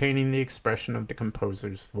maintaining the expression of the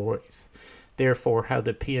composer's voice. Therefore, how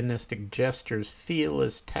the pianistic gestures feel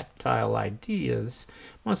as tactile ideas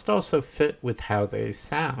must also fit with how they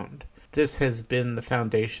sound. This has been the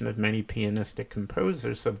foundation of many pianistic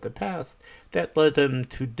composers of the past that led them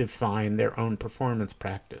to define their own performance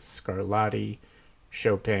practice: Scarlatti,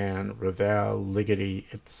 Chopin, Ravel, Ligeti,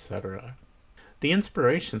 etc. The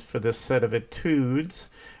inspirations for this set of etudes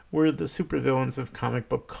were the supervillains of comic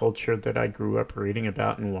book culture that I grew up reading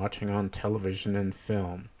about and watching on television and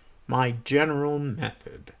film. My general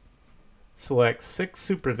method: select 6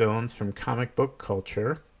 supervillains from comic book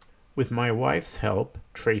culture. With my wife's help,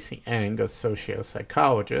 Tracy Eng, a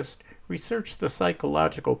sociopsychologist, research the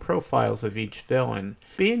psychological profiles of each villain.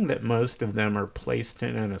 Being that most of them are placed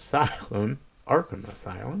in an asylum, Arkham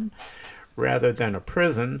Asylum, rather than a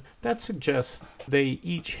prison, that suggests they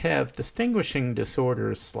each have distinguishing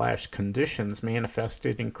disorders/conditions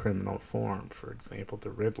manifested in criminal form. For example, the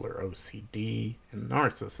Riddler, OCD, and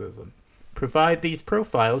narcissism. Provide these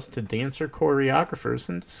profiles to dancer choreographers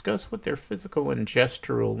and discuss what their physical and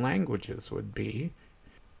gestural languages would be.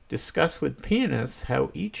 Discuss with pianists how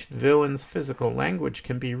each villain's physical language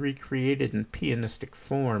can be recreated in pianistic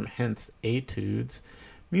form, hence etudes,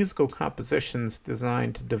 musical compositions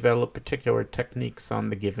designed to develop particular techniques on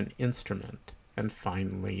the given instrument. And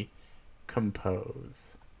finally,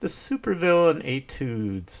 compose. The supervillain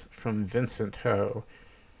etudes from Vincent Ho,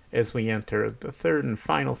 as we enter the third and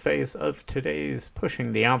final phase of today's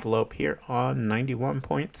Pushing the Envelope here on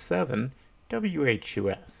 91.7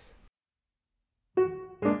 WHUS.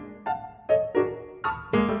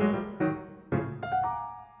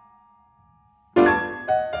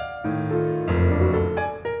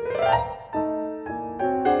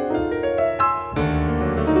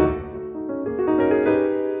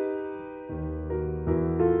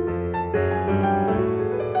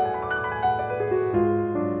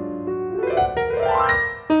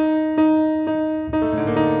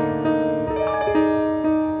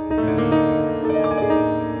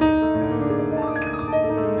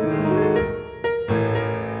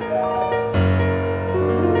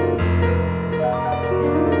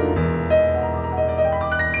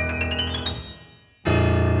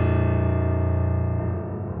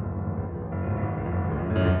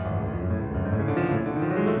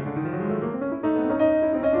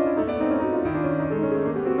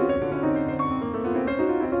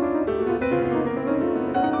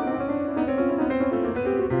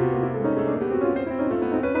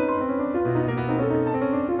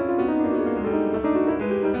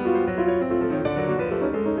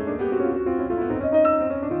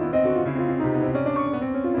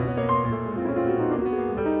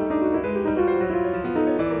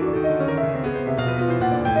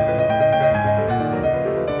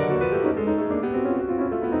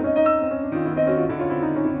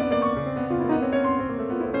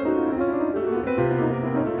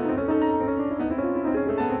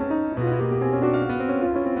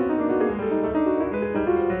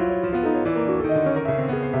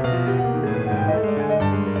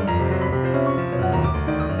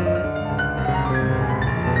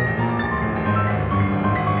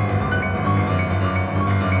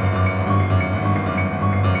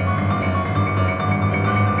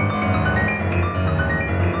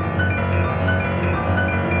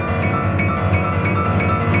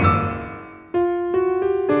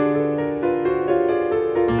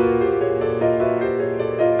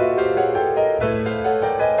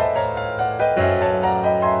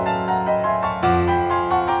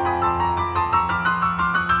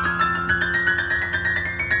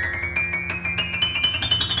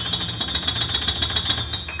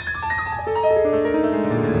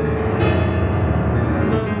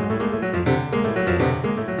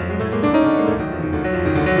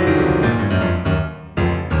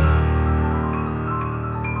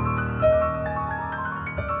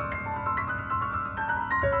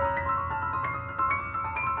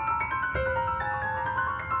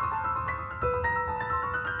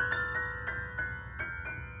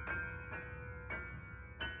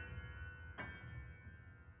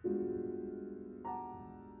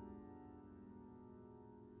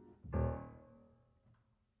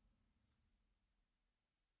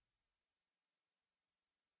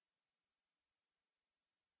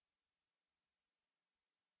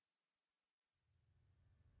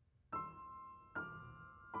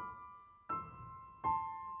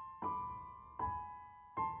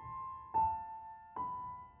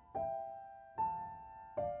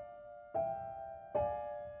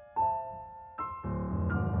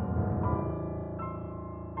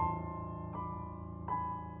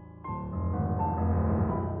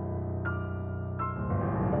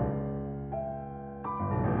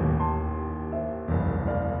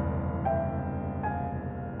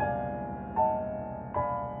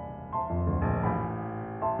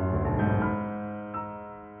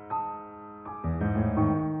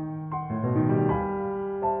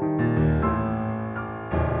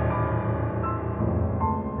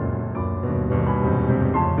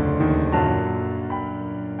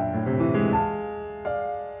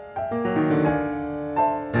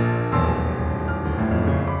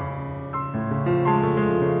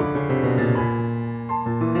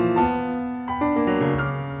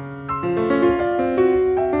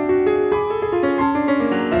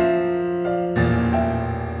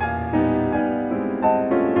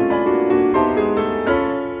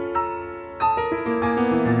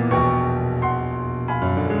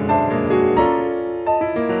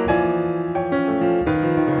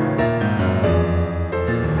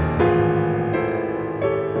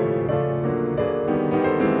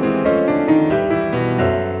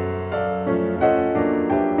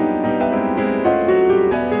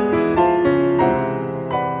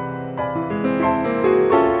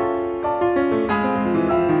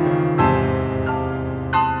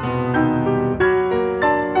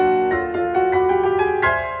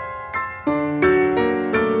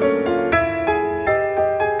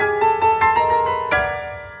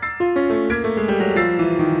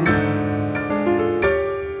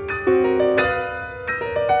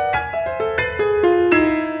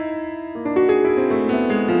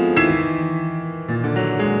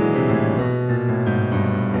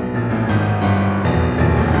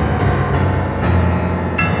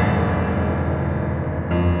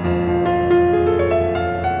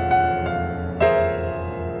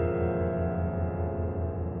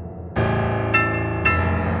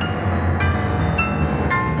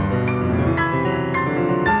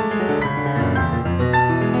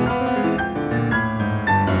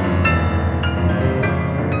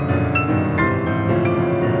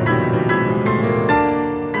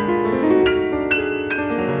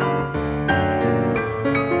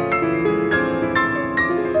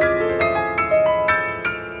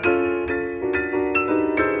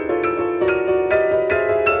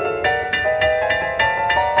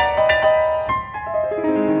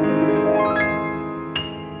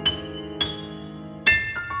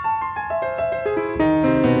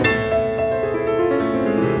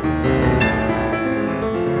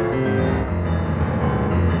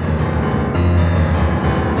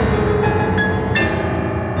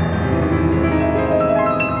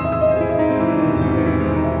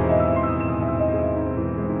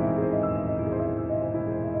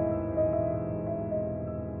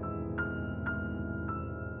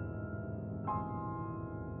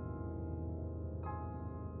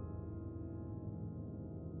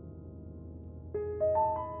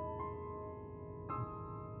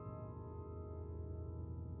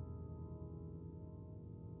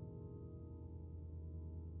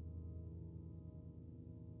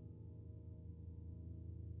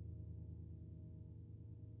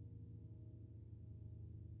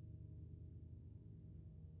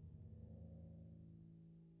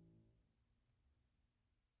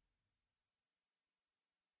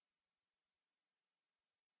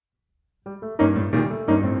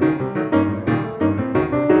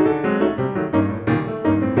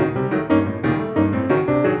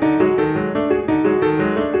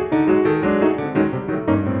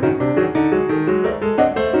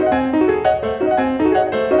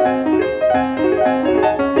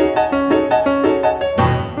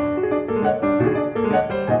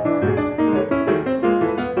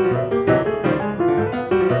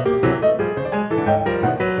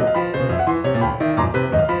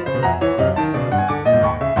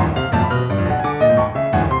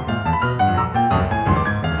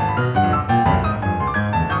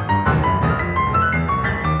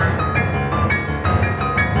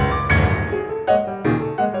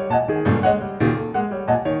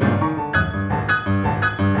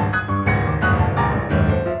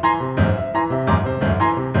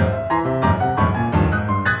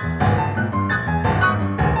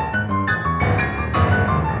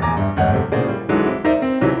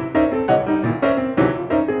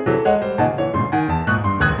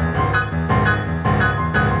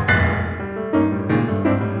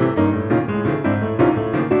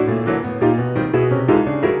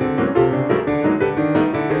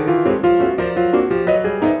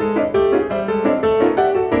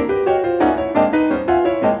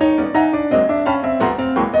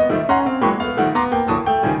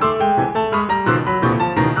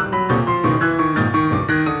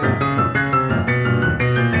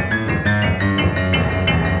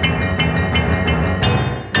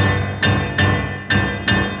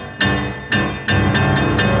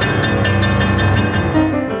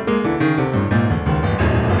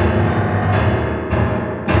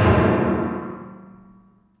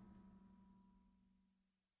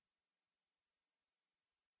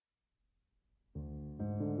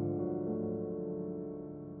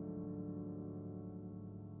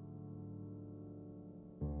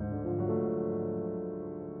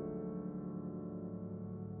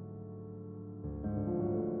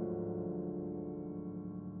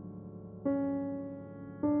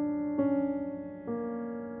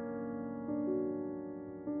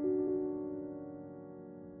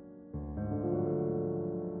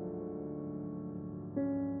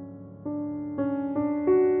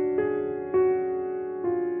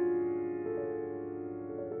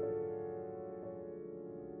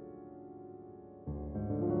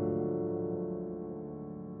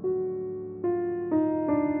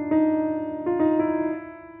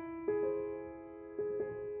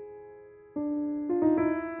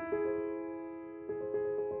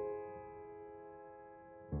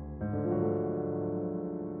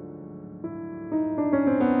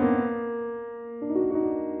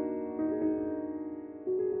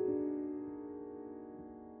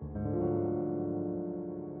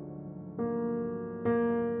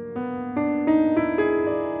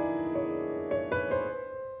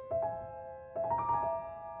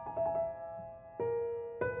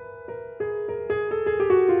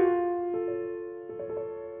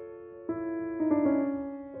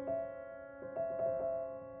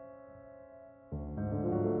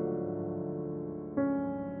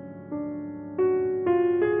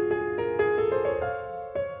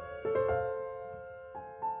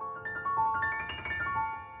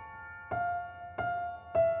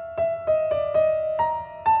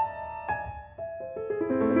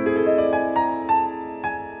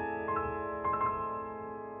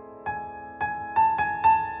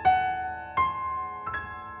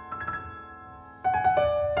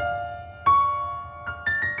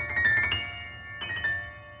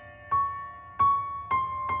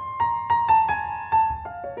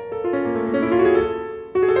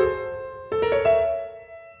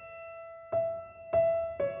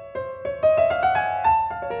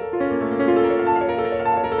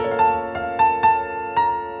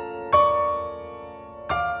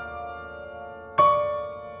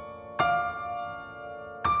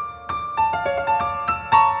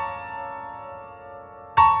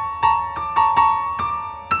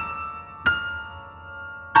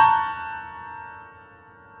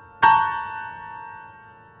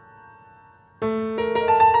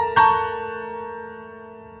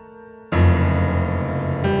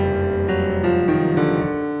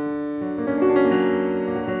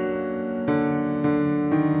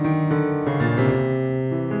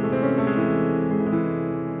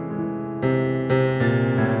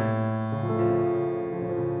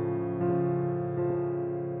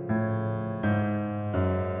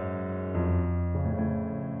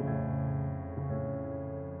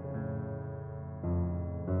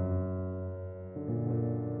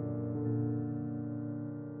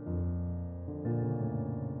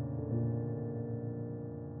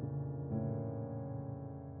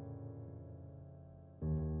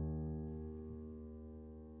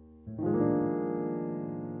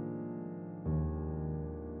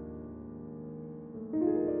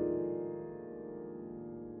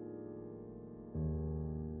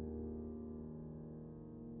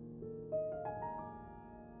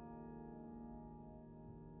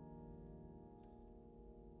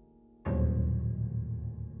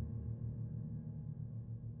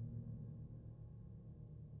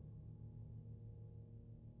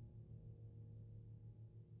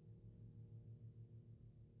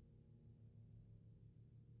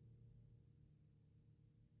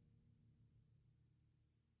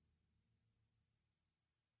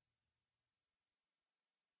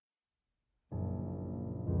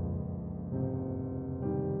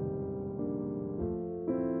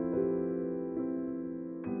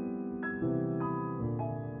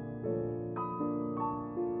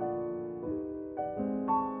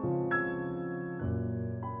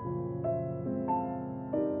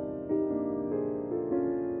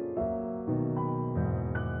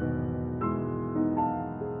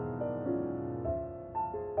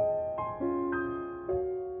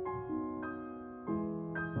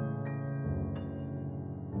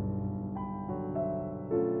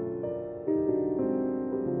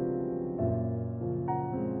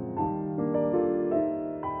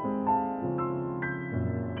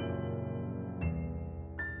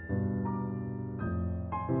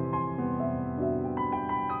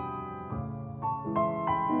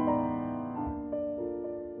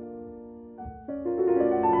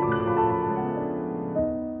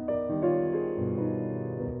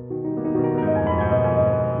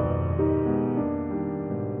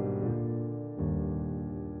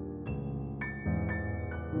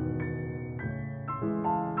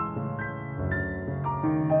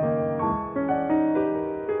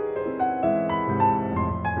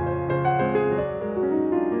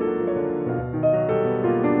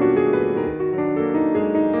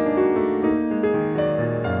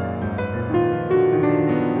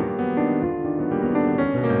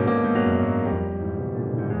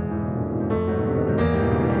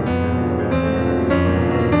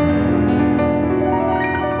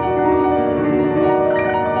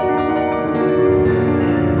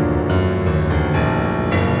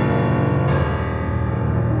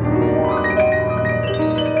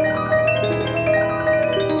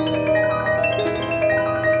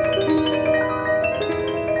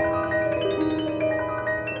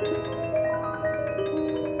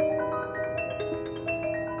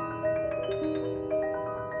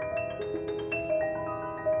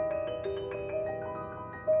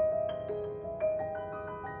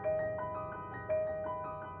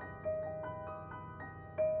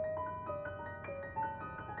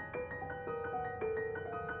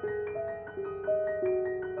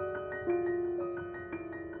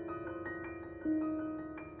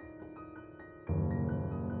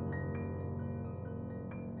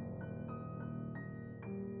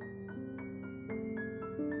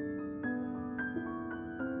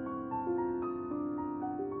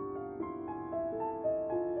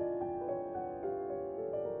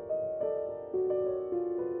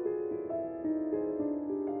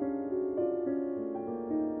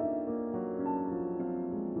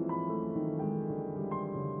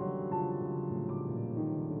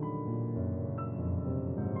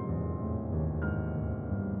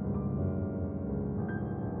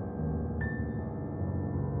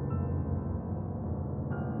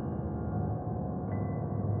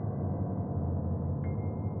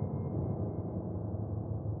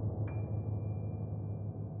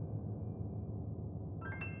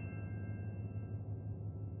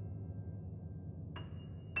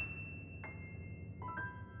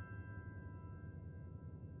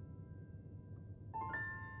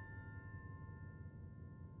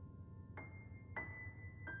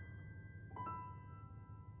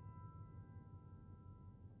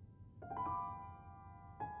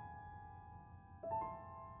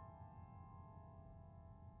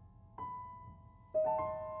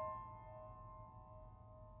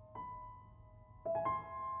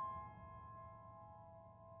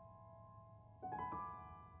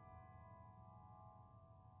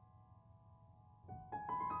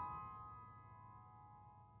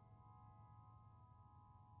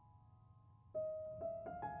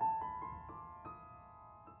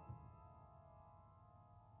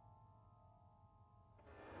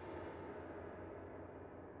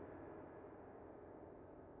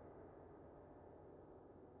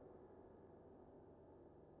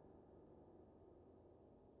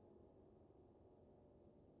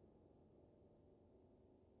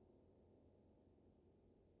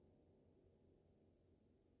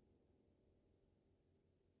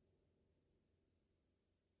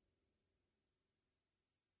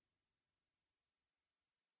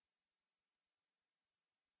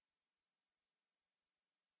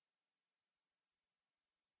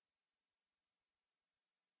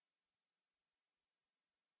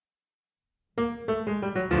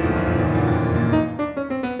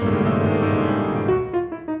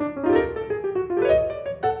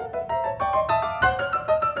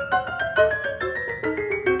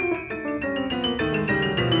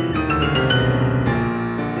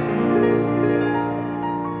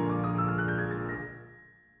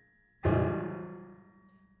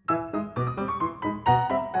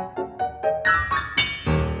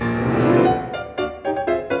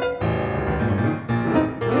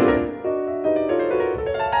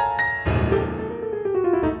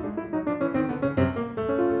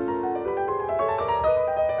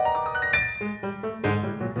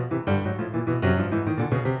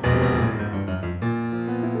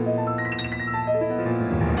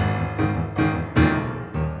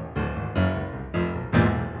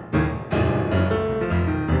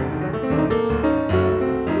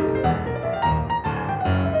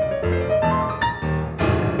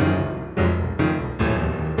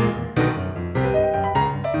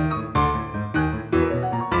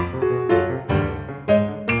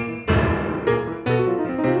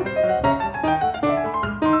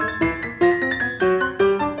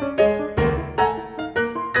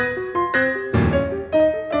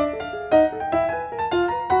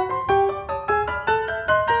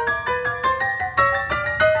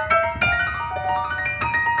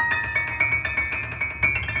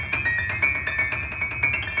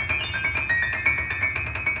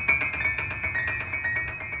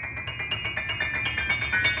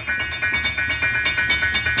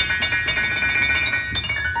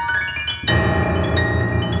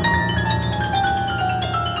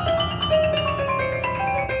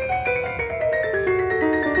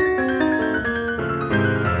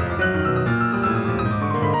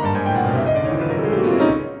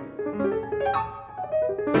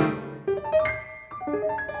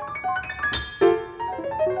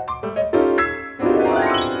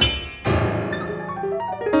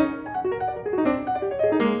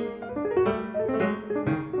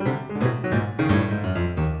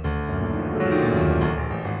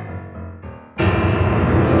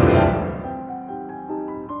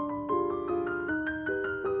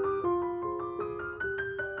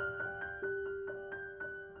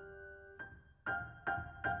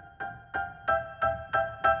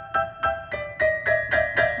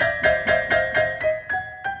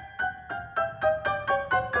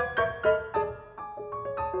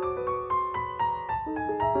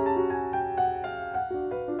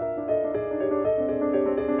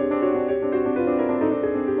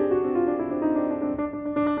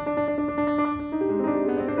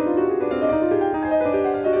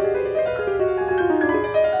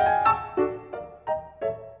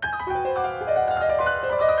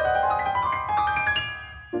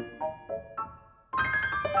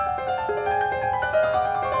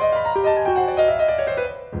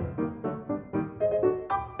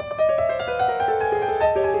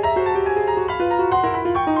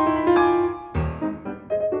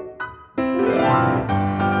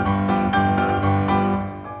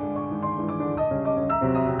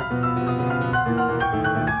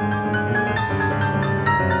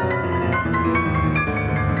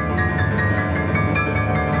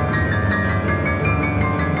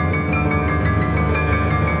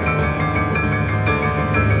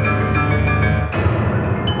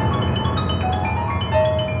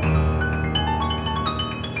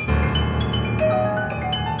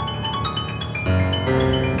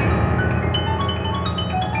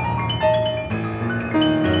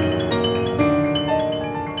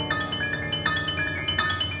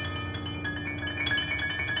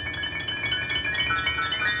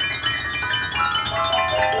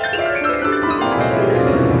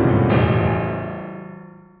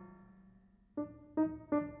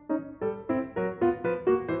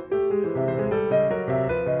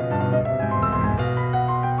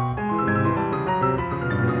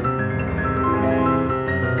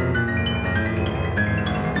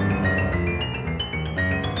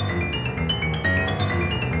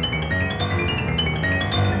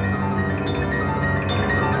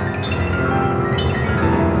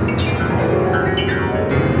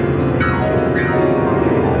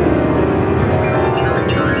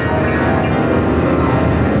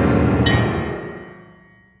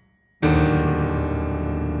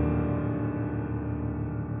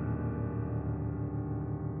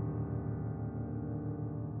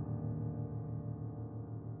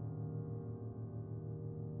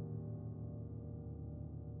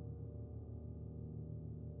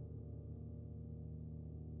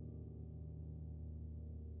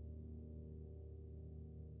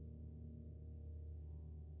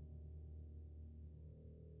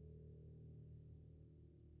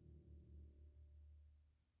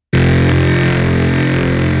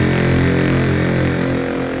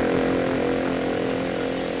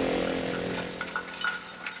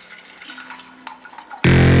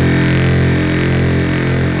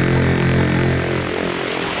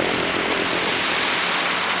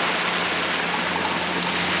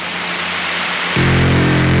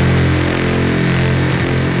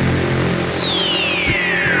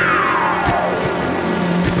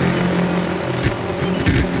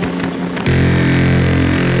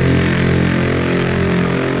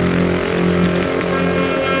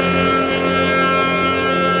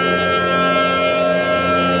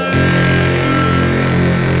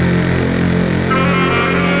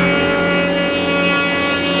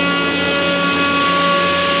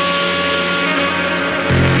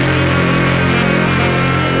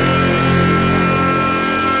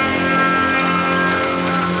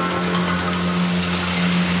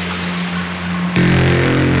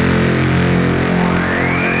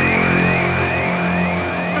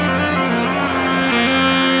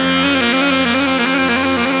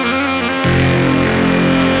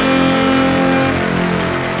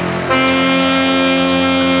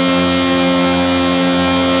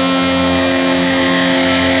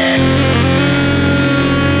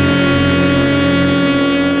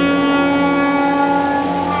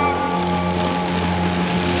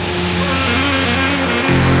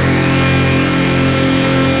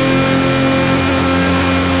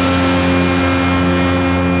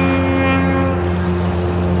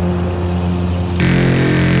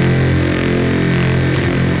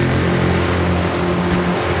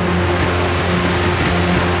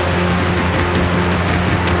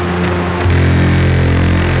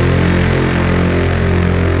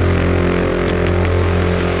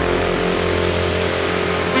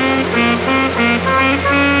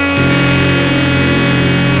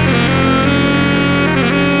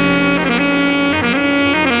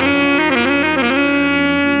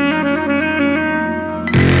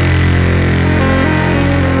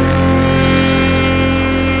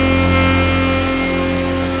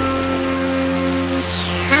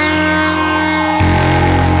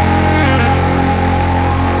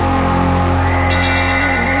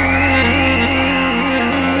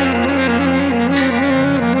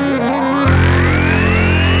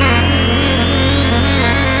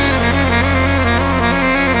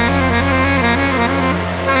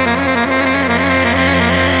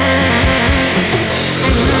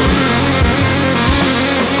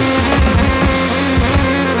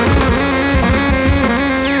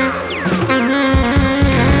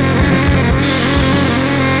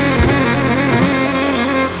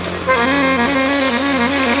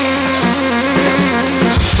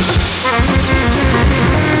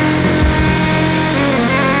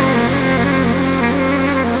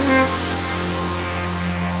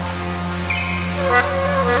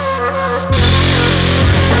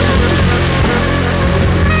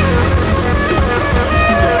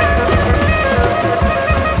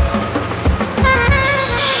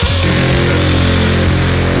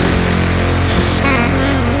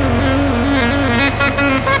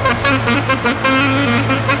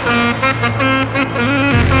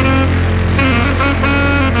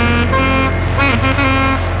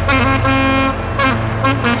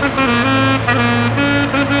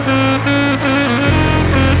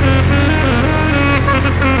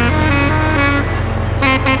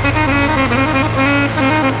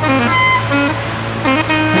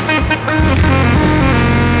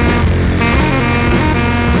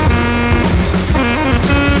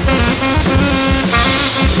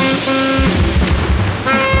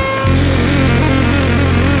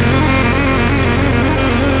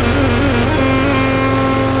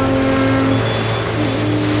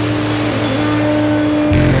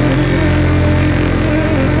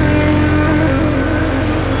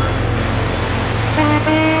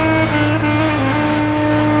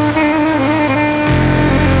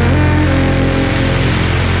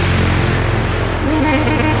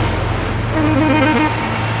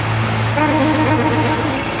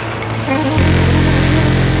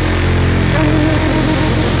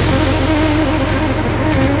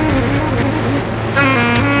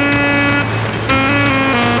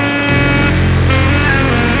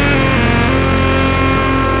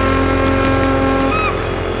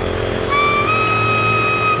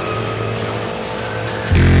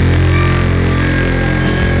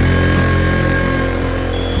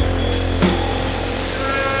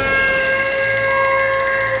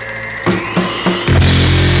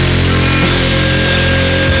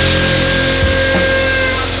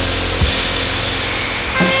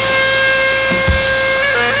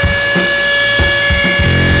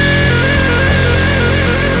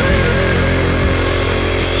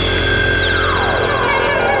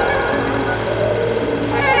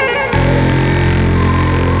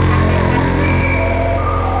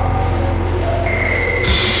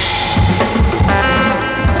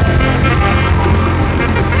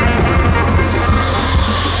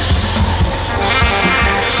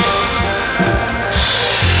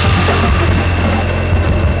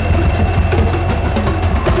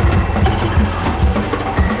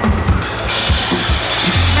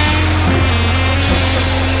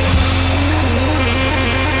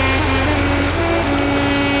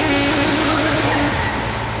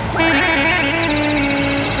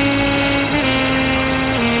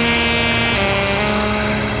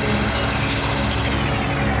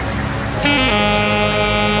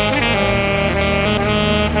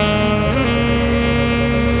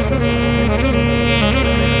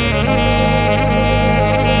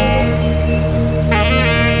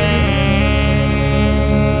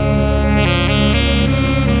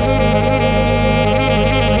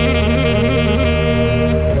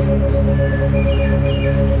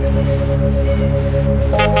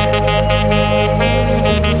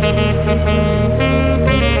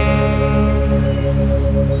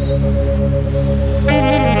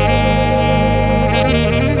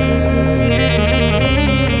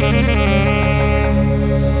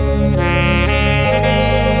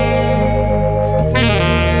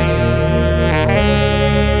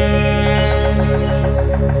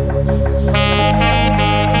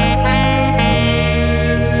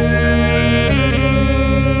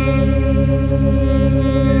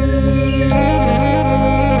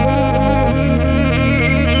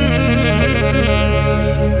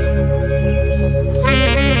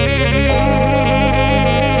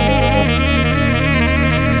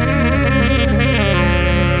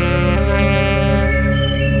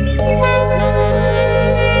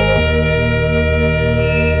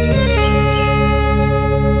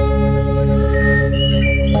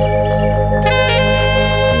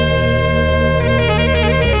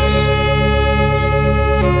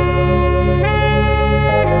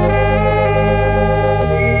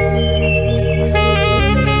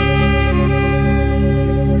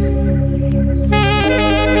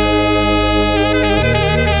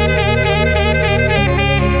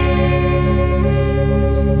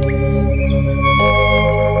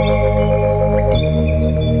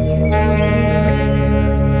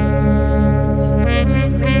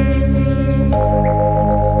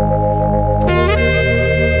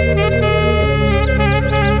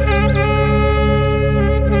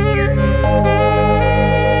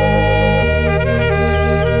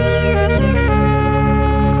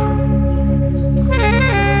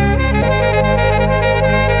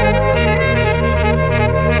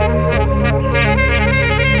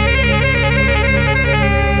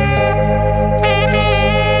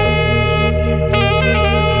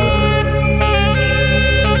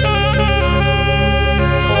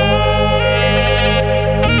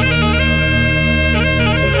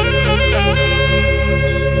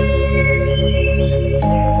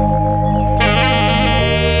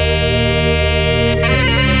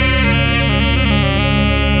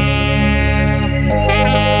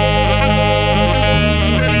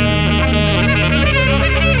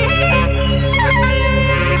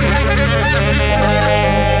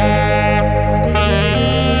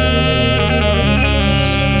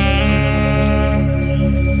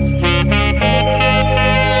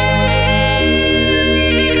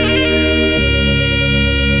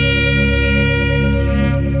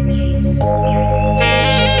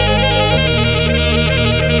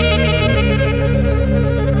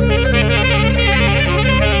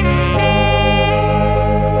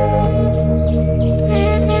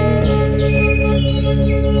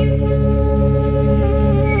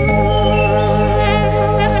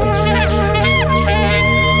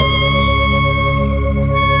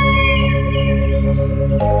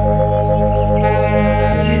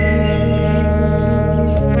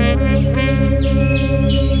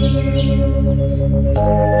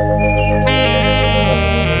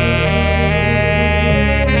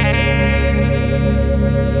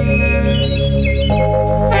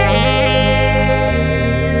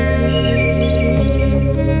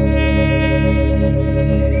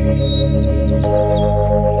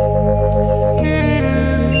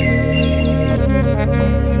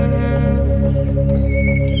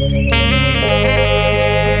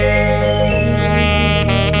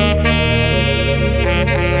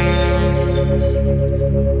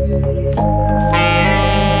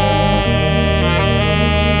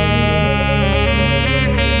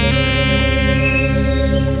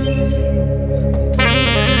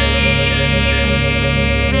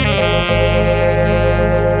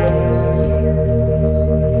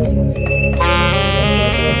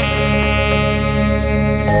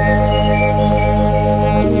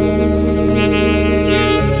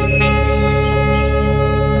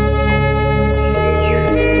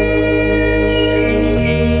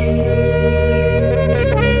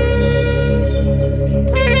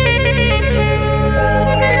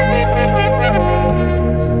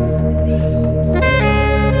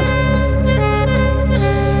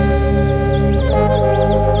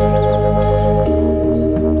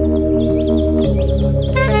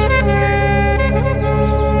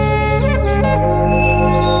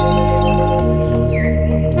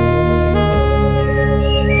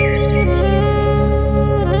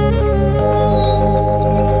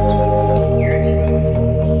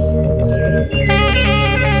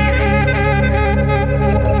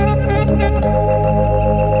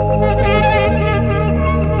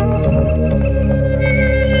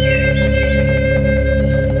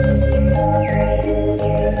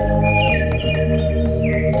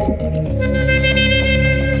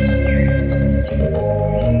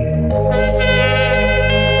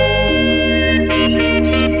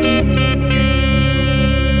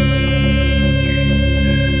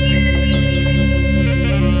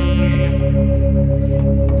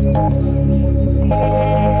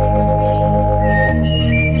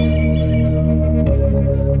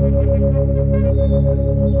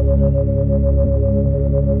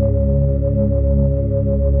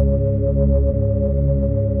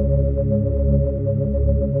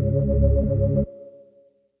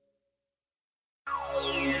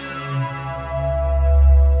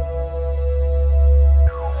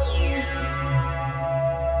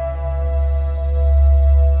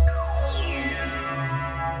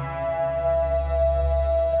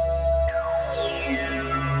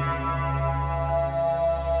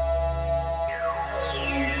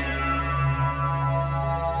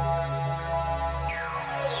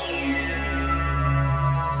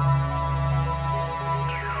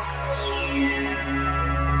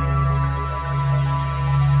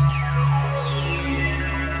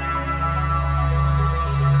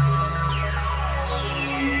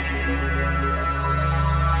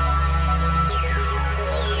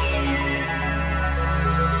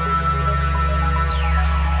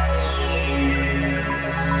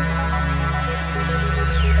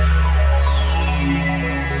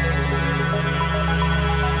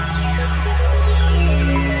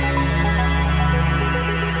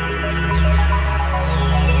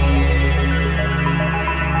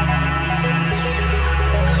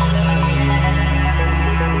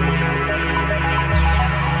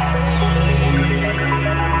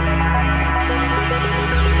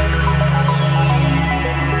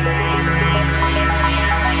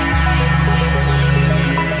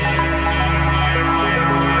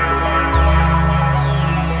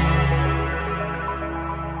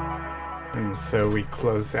 And so we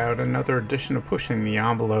close out another edition of Pushing the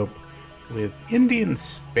Envelope with Indian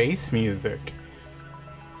space music.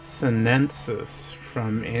 Sinensis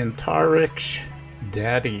from Antariksh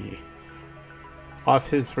Daddy, off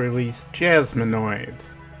his release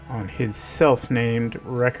Jasminoids on his self-named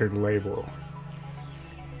record label.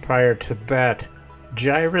 Prior to that,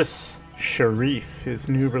 Jairus Sharif, his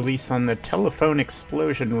new release on the Telephone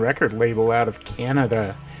Explosion record label out of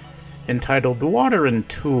Canada, entitled Water and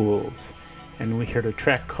Tools, and we heard a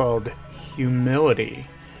track called Humility.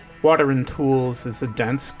 Water and Tools is a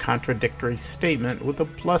dense, contradictory statement with a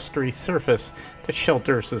blustery surface that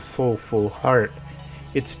shelters a soulful heart.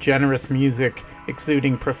 Its generous music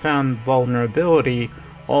exuding profound vulnerability,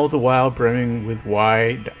 all the while brimming with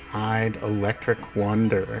wide-eyed electric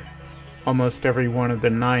wonder. Almost every one of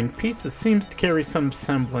the 9 pieces seems to carry some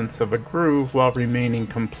semblance of a groove while remaining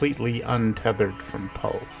completely untethered from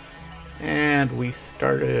pulse. And we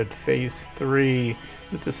started Phase 3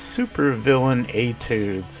 with the supervillain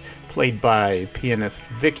Etudes, played by pianist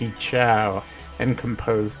Vicky Chow and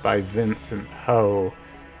composed by Vincent Ho,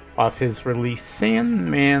 off his release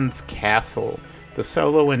Sandman's Castle, the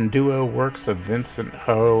solo and duo works of Vincent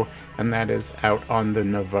Ho, and that is out on the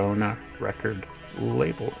Navona record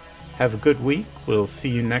label. Have a good week. We'll see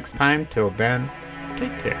you next time. Till then,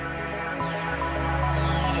 take care.